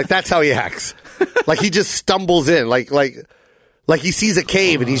 Like, that's how he acts. Like, he just stumbles in. Like he sees a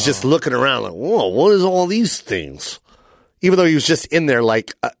cave and he's just looking around like, whoa, what is all these things? Even though he was just in there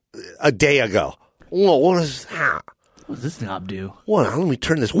like a day ago. Whoa, what is that? What does this knob do? What? Let me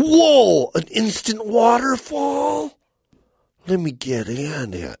turn this. Whoa, an instant waterfall? Let me get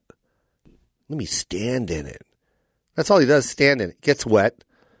in it. Let me stand in it. That's all he does, stand in it. Gets wet,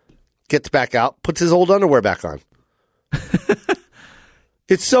 gets back out, puts his old underwear back on.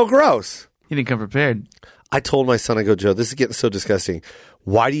 It's so gross. He didn't come prepared. I told my son, I go, Joe, this is getting so disgusting.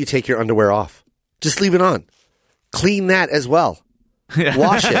 Why do you take your underwear off? Just leave it on. Clean that as well.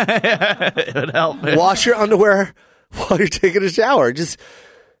 Wash it. It would help. Man. Wash your underwear while you're taking a shower. Just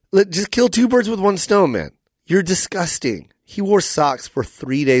kill 2 birds with 1 stone, man. You're disgusting. He wore socks for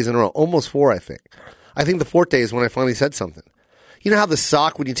 3 days in a row. Almost 4, I think. I think the 4th day is when I finally said something. You know how the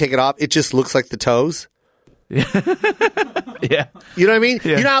sock, when you take it off, it just looks like the toes? Yeah. You know what I mean?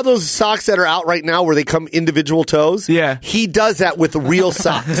 Yeah. You know how those socks that are out right now where they come individual toes? Yeah. He does that with real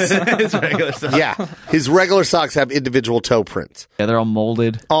socks. His regular socks. Yeah. His regular socks have individual toe prints. Yeah, they're all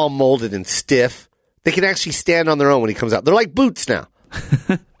molded. All molded and stiff. They can actually stand on their own when he comes out. They're like boots now.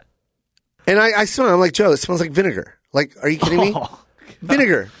 And I smell. I'm like, Joe, it smells like vinegar. Like, are you kidding me?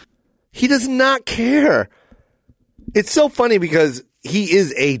 Vinegar. He does not care. It's so funny because he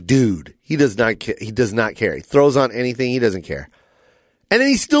is a dude. He does not care. He does not care. He throws on anything. He doesn't care. And then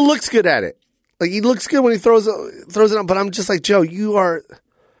he still looks good at it. Like, he looks good when he throws it on, but I'm just like, Joe, you are...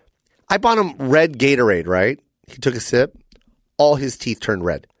 I bought him red Gatorade, right? He took a sip. All his teeth turned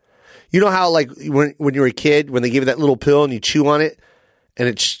red. You know how, like, when you were a kid, when they give you that little pill and you chew on it, and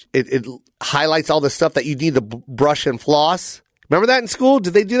it highlights all the stuff that you need to brush and floss? Remember that in school?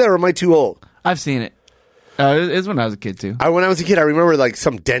 Did they do that, or am I too old? I've seen it. It's when I was a kid, too. When I was a kid, I remember, like,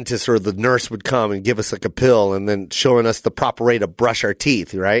 some dentist or the nurse would come and give us, like, a pill and then showing us the proper way to brush our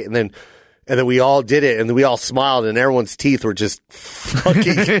teeth, right? And then we all did it, and then we all smiled, and everyone's teeth were just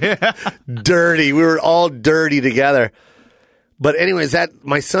fucking dirty. We were all dirty together. But anyways,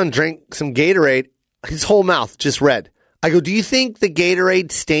 my son drank some Gatorade. His whole mouth just red. I go, do you think the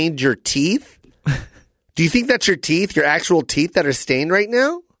Gatorade stained your teeth? Do you think that's your teeth, your actual teeth that are stained right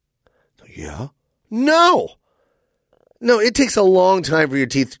now? Yeah. No, it takes a long time for your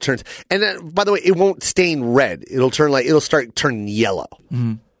teeth to turn. And then, by the way, it won't stain red. It'll start turning yellow.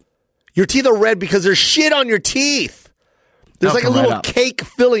 Mm-hmm. Your teeth are red because there's shit on your teeth. There's like a little cake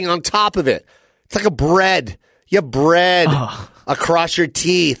filling on top of it. It's like a bread. You have bread across your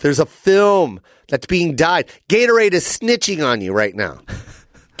teeth. There's a film that's being dyed. Gatorade is snitching on you right now.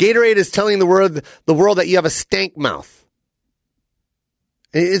 Gatorade is telling the world that you have a stank mouth.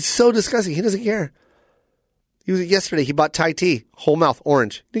 It's so disgusting. He doesn't care. Yesterday, he bought Thai tea, whole mouth,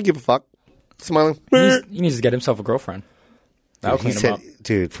 orange. Didn't give a fuck. Smiling. He needs to get himself a girlfriend. That'll clean him up.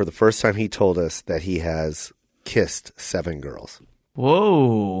 Dude, for the first time, he told us that he has kissed 7 girls.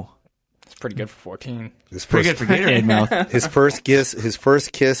 Whoa. It's pretty good for 14. Pretty good for Gatorade mouth. His first kiss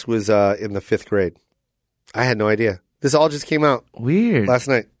was in the 5th grade. I had no idea. This all just came out. Weird. Last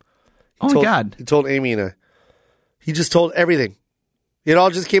night. My God. He told Amy and I. He just told everything. It all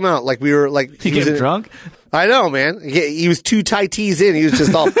just came out. Like we were like... He getting drunk? I know, man. He was 2 Thai teas in. He was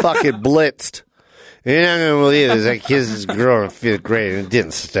just all fucking blitzed. You're not going to believe this. I kissed this girl in 5th grade and it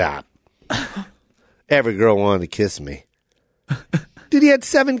didn't stop. Every girl wanted to kiss me. Dude, he had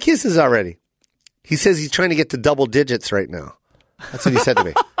 7 kisses already. He says he's trying to get to double digits right now. That's what he said to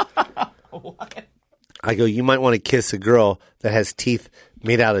me. What? I go, you might want to kiss a girl that has teeth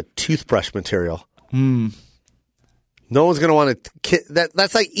made out of toothbrush material. No one's going to want to kiss.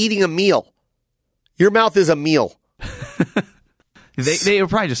 That's like eating a meal. Your mouth is a meal. They were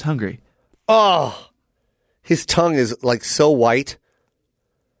probably just hungry. Oh, his tongue is like so white.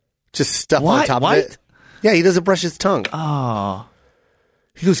 Just stuff on top of it. Yeah, he doesn't brush his tongue. Oh.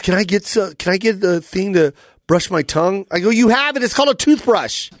 He goes, can I get the thing to brush my tongue? I go, you have it. It's called a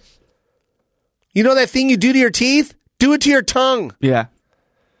toothbrush. You know that thing you do to your teeth? Do it to your tongue. Yeah.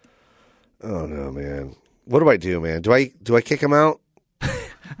 Oh no, man. What do I do, man? Do I kick him out?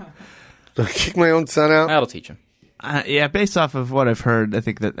 Do I kick my own son out? That'll teach him. Yeah, based off of what I've heard, I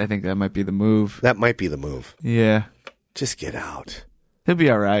think that might be the move. That might be the move. Yeah. Just get out. He'll be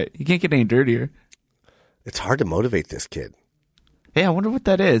all right. He can't get any dirtier. It's hard to motivate this kid. Yeah, I wonder what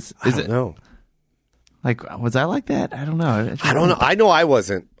that is. I don't know. Like, was I like that? I don't know. I don't know. I know I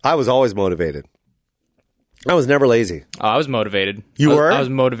wasn't. I was always motivated. I was never lazy. Oh, I was motivated. You were? I was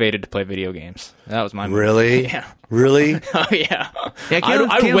motivated to play video games. That was my motivation. Really? Yeah. Really? Oh, yeah.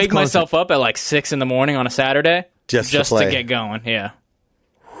 I'd wake myself up at like 6 in the morning on a Saturday just to get going. Yeah.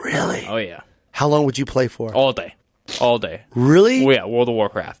 Really? Oh, yeah. How long would you play for? All day. All day. Really? Yeah, World of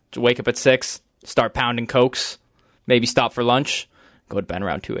Warcraft. Wake up at 6, start pounding cokes, maybe stop for lunch, go to bed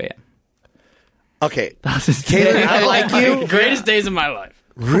around 2 a.m. Okay. Kaylin, I like you. Greatest days of my life.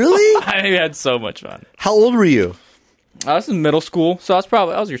 Really? I had so much fun. How old were you? I was in middle school, so I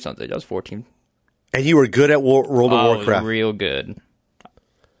was your son's age. I was 14. And you were good at World of Warcraft? I was real good.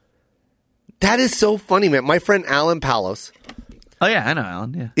 That is so funny, man. My friend Alan Palos. Oh, yeah, I know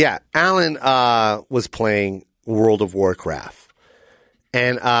Alan, yeah. Yeah, Alan was playing World of Warcraft.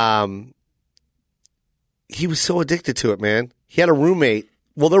 And he was so addicted to it, man. He had a roommate.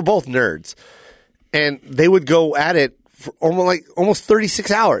 Well, they're both nerds. And they would go at it for almost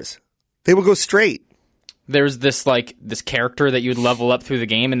 36 hours. They would go straight. There's this character that you would level up through the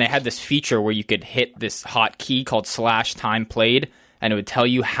game, and they had this feature where you could hit this hotkey called /time played, and it would tell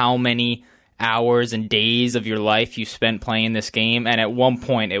you how many hours and days of your life you spent playing this game. And at one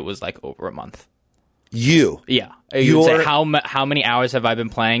point, it was like over a month. You? Yeah. You would say, how many hours have I been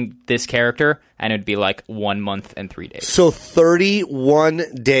playing this character? And it would be like 1 month and 3 days. So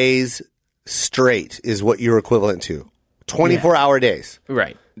 31 days straight is what you're equivalent to. 24-hour days.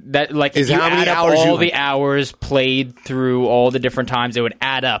 Right. That like is if you how many add up hours all the hours played through all the different times, it would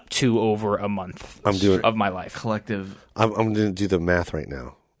add up to over a month of my life. Collective. I'm going to do the math right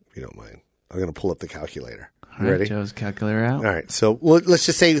now, if you don't mind. I'm going to pull up the calculator. All right, Ready? Joe's calculator out. All right. So let's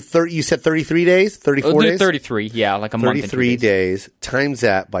just say you said 33 days, 34 We'll do days? 33, yeah, like a month and 2 33 days. days times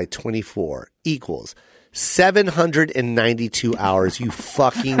that by 24 equals 792 hours, you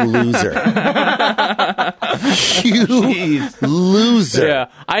fucking loser. You loser. Yeah,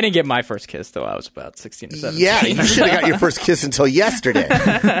 I didn't get my first kiss till I was about 16 or 17. Yeah, you should have got your first kiss until yesterday.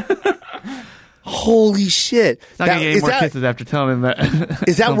 Holy shit. Not going to get any more kisses after telling him that.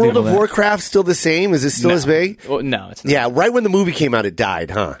 Is that World of Warcraft still the same? Is it still as big? Well, no, it's not. Yeah, right when the movie came out, it died,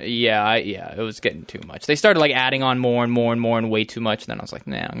 huh? Yeah, it was getting too much. They started like adding on more and more and more and way too much. And then I was like,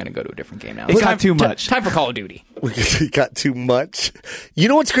 nah, I'm going to go to a different game now. It got too much. Time for Call of Duty. We got too much. You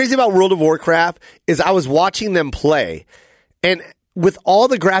know what's crazy about World of Warcraft is I was watching them play, and with all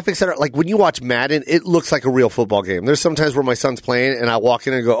the graphics that are like when you watch Madden, it looks like a real football game. There's sometimes where my son's playing and I walk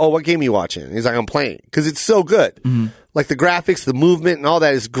in and go, "Oh, what game are you watching?" And he's like, "I'm playing," because it's so good. Mm-hmm. Like the graphics, the movement, and all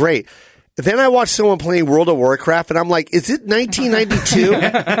that is great. Then I watch someone playing World of Warcraft, and I'm like, "Is it 1992?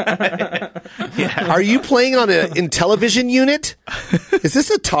 Yeah. Are you playing on an Intellivision unit? Is this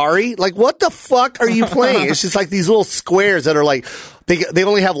Atari? Like, what the fuck are you playing?" It's just like these little squares that are like. They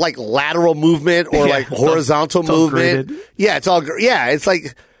only have like lateral movement or like horizontal movement. Yeah, it's all. Yeah, it's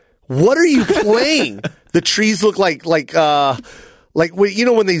like, what are you playing? The trees look like you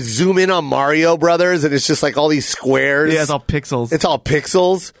know when they zoom in on Mario Brothers and it's just like all these squares. Yeah, it's all pixels. It's all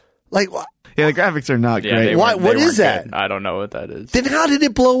pixels. Like, yeah, the graphics are not great. What is that? Good. I don't know what that is. Then how did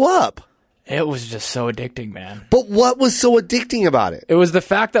it blow up? It was just so addicting, man. But what was so addicting about it? It was the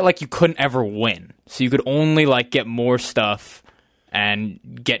fact that like you couldn't ever win, so you could only like get more stuff. And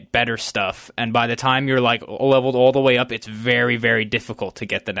get better stuff. And by the time you're like leveled all the way up, it's very, very difficult to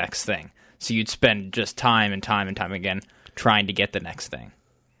get the next thing. So you'd spend just time and time and time again trying to get the next thing.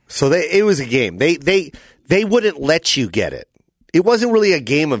 So it was a game. They wouldn't let you get it. It wasn't really a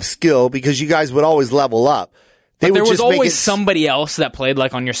game of skill because you guys would always level up. But there was always somebody else that played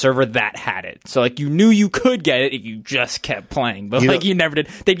like on your server that had it. So like you knew you could get it if you just kept playing. But you never did.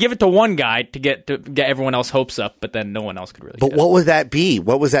 They'd give it to one guy to get everyone else hopes up, but then no one else could really get it. But what would that be?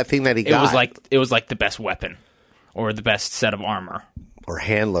 What was that thing that he got? It was like the best weapon or the best set of armor. Or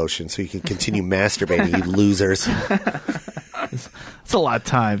hand lotion so you can continue masturbating, you losers. It's a lot of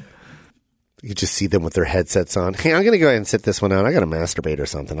time. You just see them with their headsets on. Hey, I'm going to go ahead and sit this one out. I got to masturbate or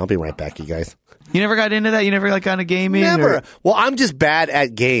something. I'll be right back, you guys. You never got into that? You never got into gaming? Never. Well, I'm just bad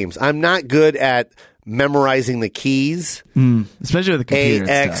at games. I'm not good at memorizing the keys. Especially with the computer. A,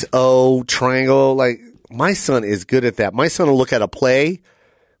 X, O, triangle. Like, my son is good at that. My son will look at a play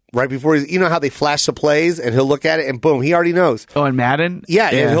right before you know how they flash the plays and he'll look at it and boom, he already knows. Oh, and Madden? Yeah,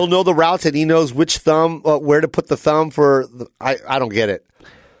 and he'll know the routes and he knows which thumb, where to put the thumb for. I don't get it.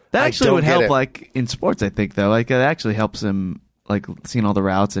 That actually would help, like, in sports, I think, though. Like, it actually helps him, like, seeing all the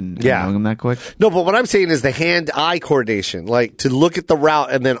routes and knowing them that quick. No, but what I'm saying is the hand-eye coordination. Like, to look at the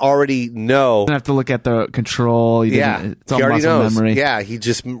route and then already know. You don't have to look at the control. It's all he already muscle knows. memory. Yeah, he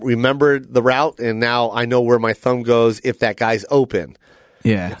just remembered the route, and now I know where my thumb goes if that guy's open.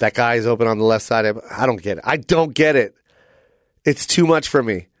 Yeah. If that guy's open on the left side, I don't get it. I don't get it. It's too much for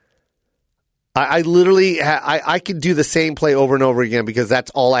me. I literally, I could do the same play over and over again because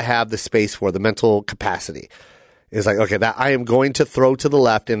that's all I have the space for, the mental capacity. Is like, okay, that I am going to throw to the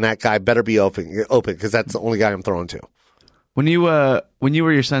left and that guy better be open because that's the only guy I'm throwing to. When you were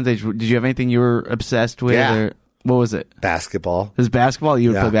your son's age, did you have anything you were obsessed with? Yeah. Or what was it? Basketball. It was basketball?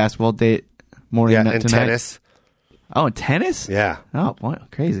 You would play basketball morning and tonight? tennis. Oh, and tennis? Yeah. Oh, boy,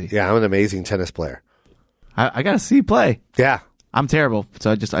 crazy. Yeah, I'm an amazing tennis player. I got to see you play. Yeah. I'm terrible,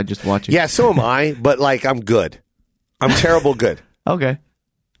 so I just watch you. Yeah, so am I, but like I'm good. I'm terrible good. Okay.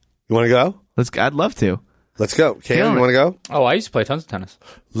 You want to go? I'd love to. Let's go. Caleb, you want to go? Oh, I used to play tons of tennis.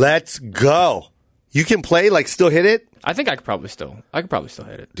 Let's go. You can play, like still hit it? I think I could probably still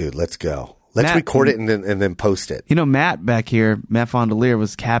hit it. Dude, let's go. Let's record it and then post it. You know, Matt back here, Matt Fondelier,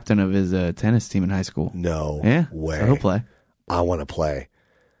 was captain of his tennis team in high school. No way. So he'll play. I want to play.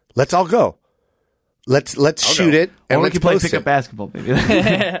 Let's all go. Let's shoot it and or we let's can play post pickup it. basketball, maybe.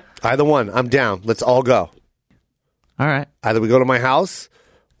 Either one. I'm down. Let's all go. All right. Either we go to my house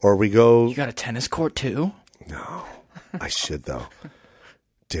or we go. You got a tennis court too? No. I should though.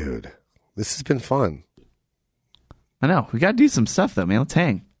 Dude, this has been fun. I know. We got to do some stuff though, man. Let's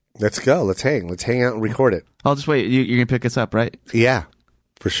hang. Let's go. Let's hang. Let's hang out and record it. I'll just wait. You're going to pick us up, right? Yeah,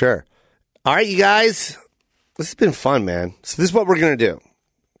 for sure. All right, you guys. This has been fun, man. So this is what we're going to do.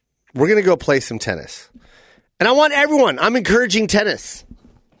 We're going to go play some tennis. And I want everyone. I'm encouraging tennis.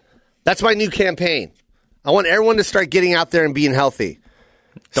 That's my new campaign. I want everyone to start getting out there and being healthy.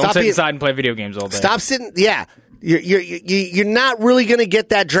 Don't sit inside and play video games all day. Stop sitting. Yeah. You're not really going to get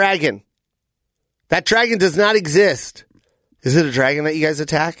that dragon. That dragon does not exist. Is it a dragon that you guys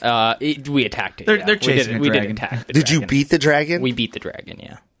attack? We attacked it. They're chasing we a dragon. did attack the Did dragon. you beat the dragon? We beat the dragon,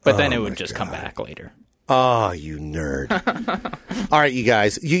 yeah. But then it would just come back later. Oh, you nerd. All right, you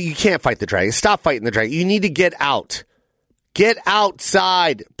guys. You can't fight the dragon. Stop fighting the dragon. You need to get out. Get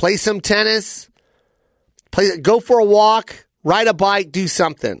outside. Play some tennis. Go for a walk. Ride a bike. Do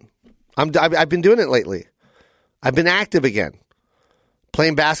something. I've been doing it lately. I've been active again.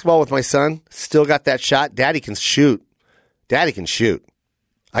 Playing basketball with my son. Still got that shot. Daddy can shoot. Daddy can shoot.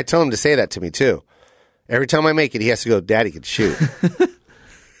 I tell him to say that to me, too. Every time I make it, he has to go, Daddy can shoot.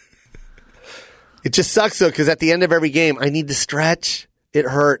 It just sucks, though, because at the end of every game, I need to stretch. It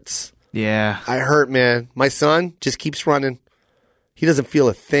hurts. Yeah. I hurt, man. My son just keeps running. He doesn't feel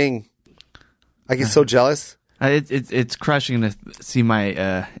a thing. I get so jealous. It's crushing to see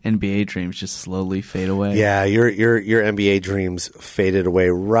my NBA dreams just slowly fade away. Yeah, your NBA dreams faded away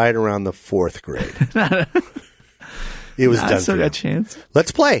right around the 4th grade. It was done. I still for got you. a chance.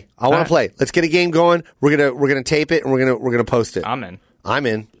 Let's play. I want to play. Let's get a game going. We're gonna tape it and we're gonna post it. I'm in. I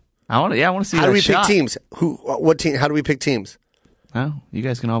want to see. How do we pick teams? What team? How do we pick teams? Oh, you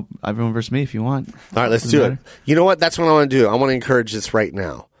guys can all everyone versus me if you want. All right, let's do it. You know what? That's what I want to do. I want to encourage this right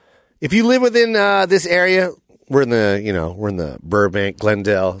now. If you live within this area, we're in the Burbank,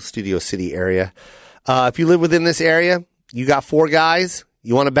 Glendale, Studio City area. If you live within this area, you got 4 guys.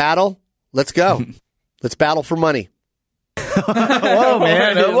 You want to battle? Let's go. Let's battle for money. Whoa,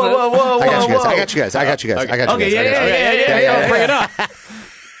 man! Whoa! I got you guys. Okay, yeah. Bring it up.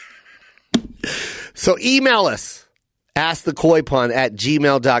 So email us.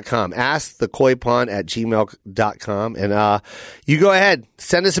 AskTheKoiPun@gmail.com. AskTheKoiPun@gmail.com. And you go ahead.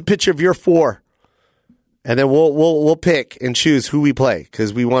 Send us a picture of your 4. And then we'll pick and choose who we play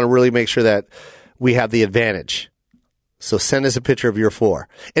because we want to really make sure that we have the advantage. So send us a picture of your 4.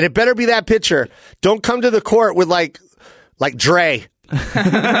 And it better be that picture. Don't come to the court with like Dre. All of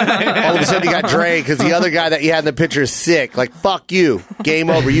a sudden you got Dre because the other guy that you had in the picture is sick. Like, fuck you. Game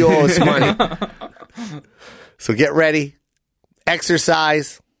over. You owe us money. So get ready.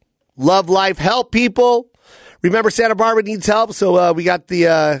 Exercise. Love life. Help people. Remember, Santa Barbara needs help. So we got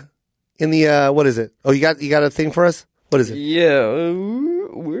the what is it? Oh, you got a thing for us? What is it? Yeah.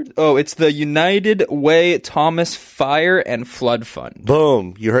 It's the United Way Thomas Fire and Flood Fund.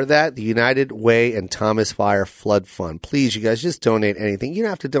 Boom. You heard that? The United Way and Thomas Fire Flood Fund. Please, you guys, just donate anything. You don't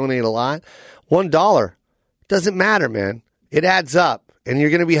have to donate a lot. $1. Doesn't matter, man. It adds up. And you're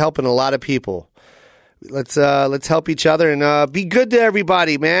going to be helping a lot of people. Let's help each other and be good to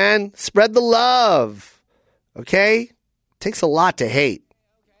everybody, man. Spread the love. Okay? It takes a lot to hate.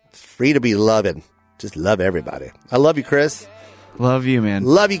 It's free to be loving. Just love everybody. I love you, Chris. Love you, man.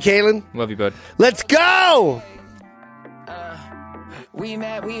 Love you, Kaylin. Love you, bud. Let's go! We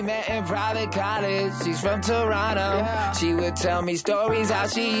met in private college. She's from Toronto. Yeah. She would tell me stories how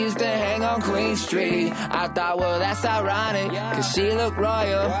she used to hang on Queen Street. I thought, well, that's ironic, cause she looked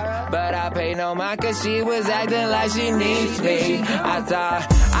royal. But I paid no mind cause she was acting like she needs me. I thought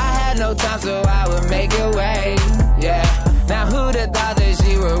I had no time so I would make it way. Yeah. Now who'd have thought that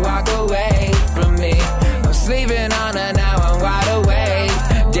she would walk away from me? I'm sleeping on her, now I'm wide awake.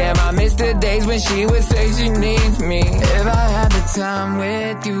 Damn, I miss the days when she would say she needs me. If I had the time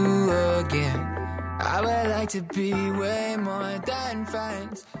with you again, I would like to be way more than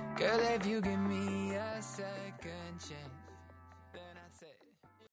friends. Girl, if you give me a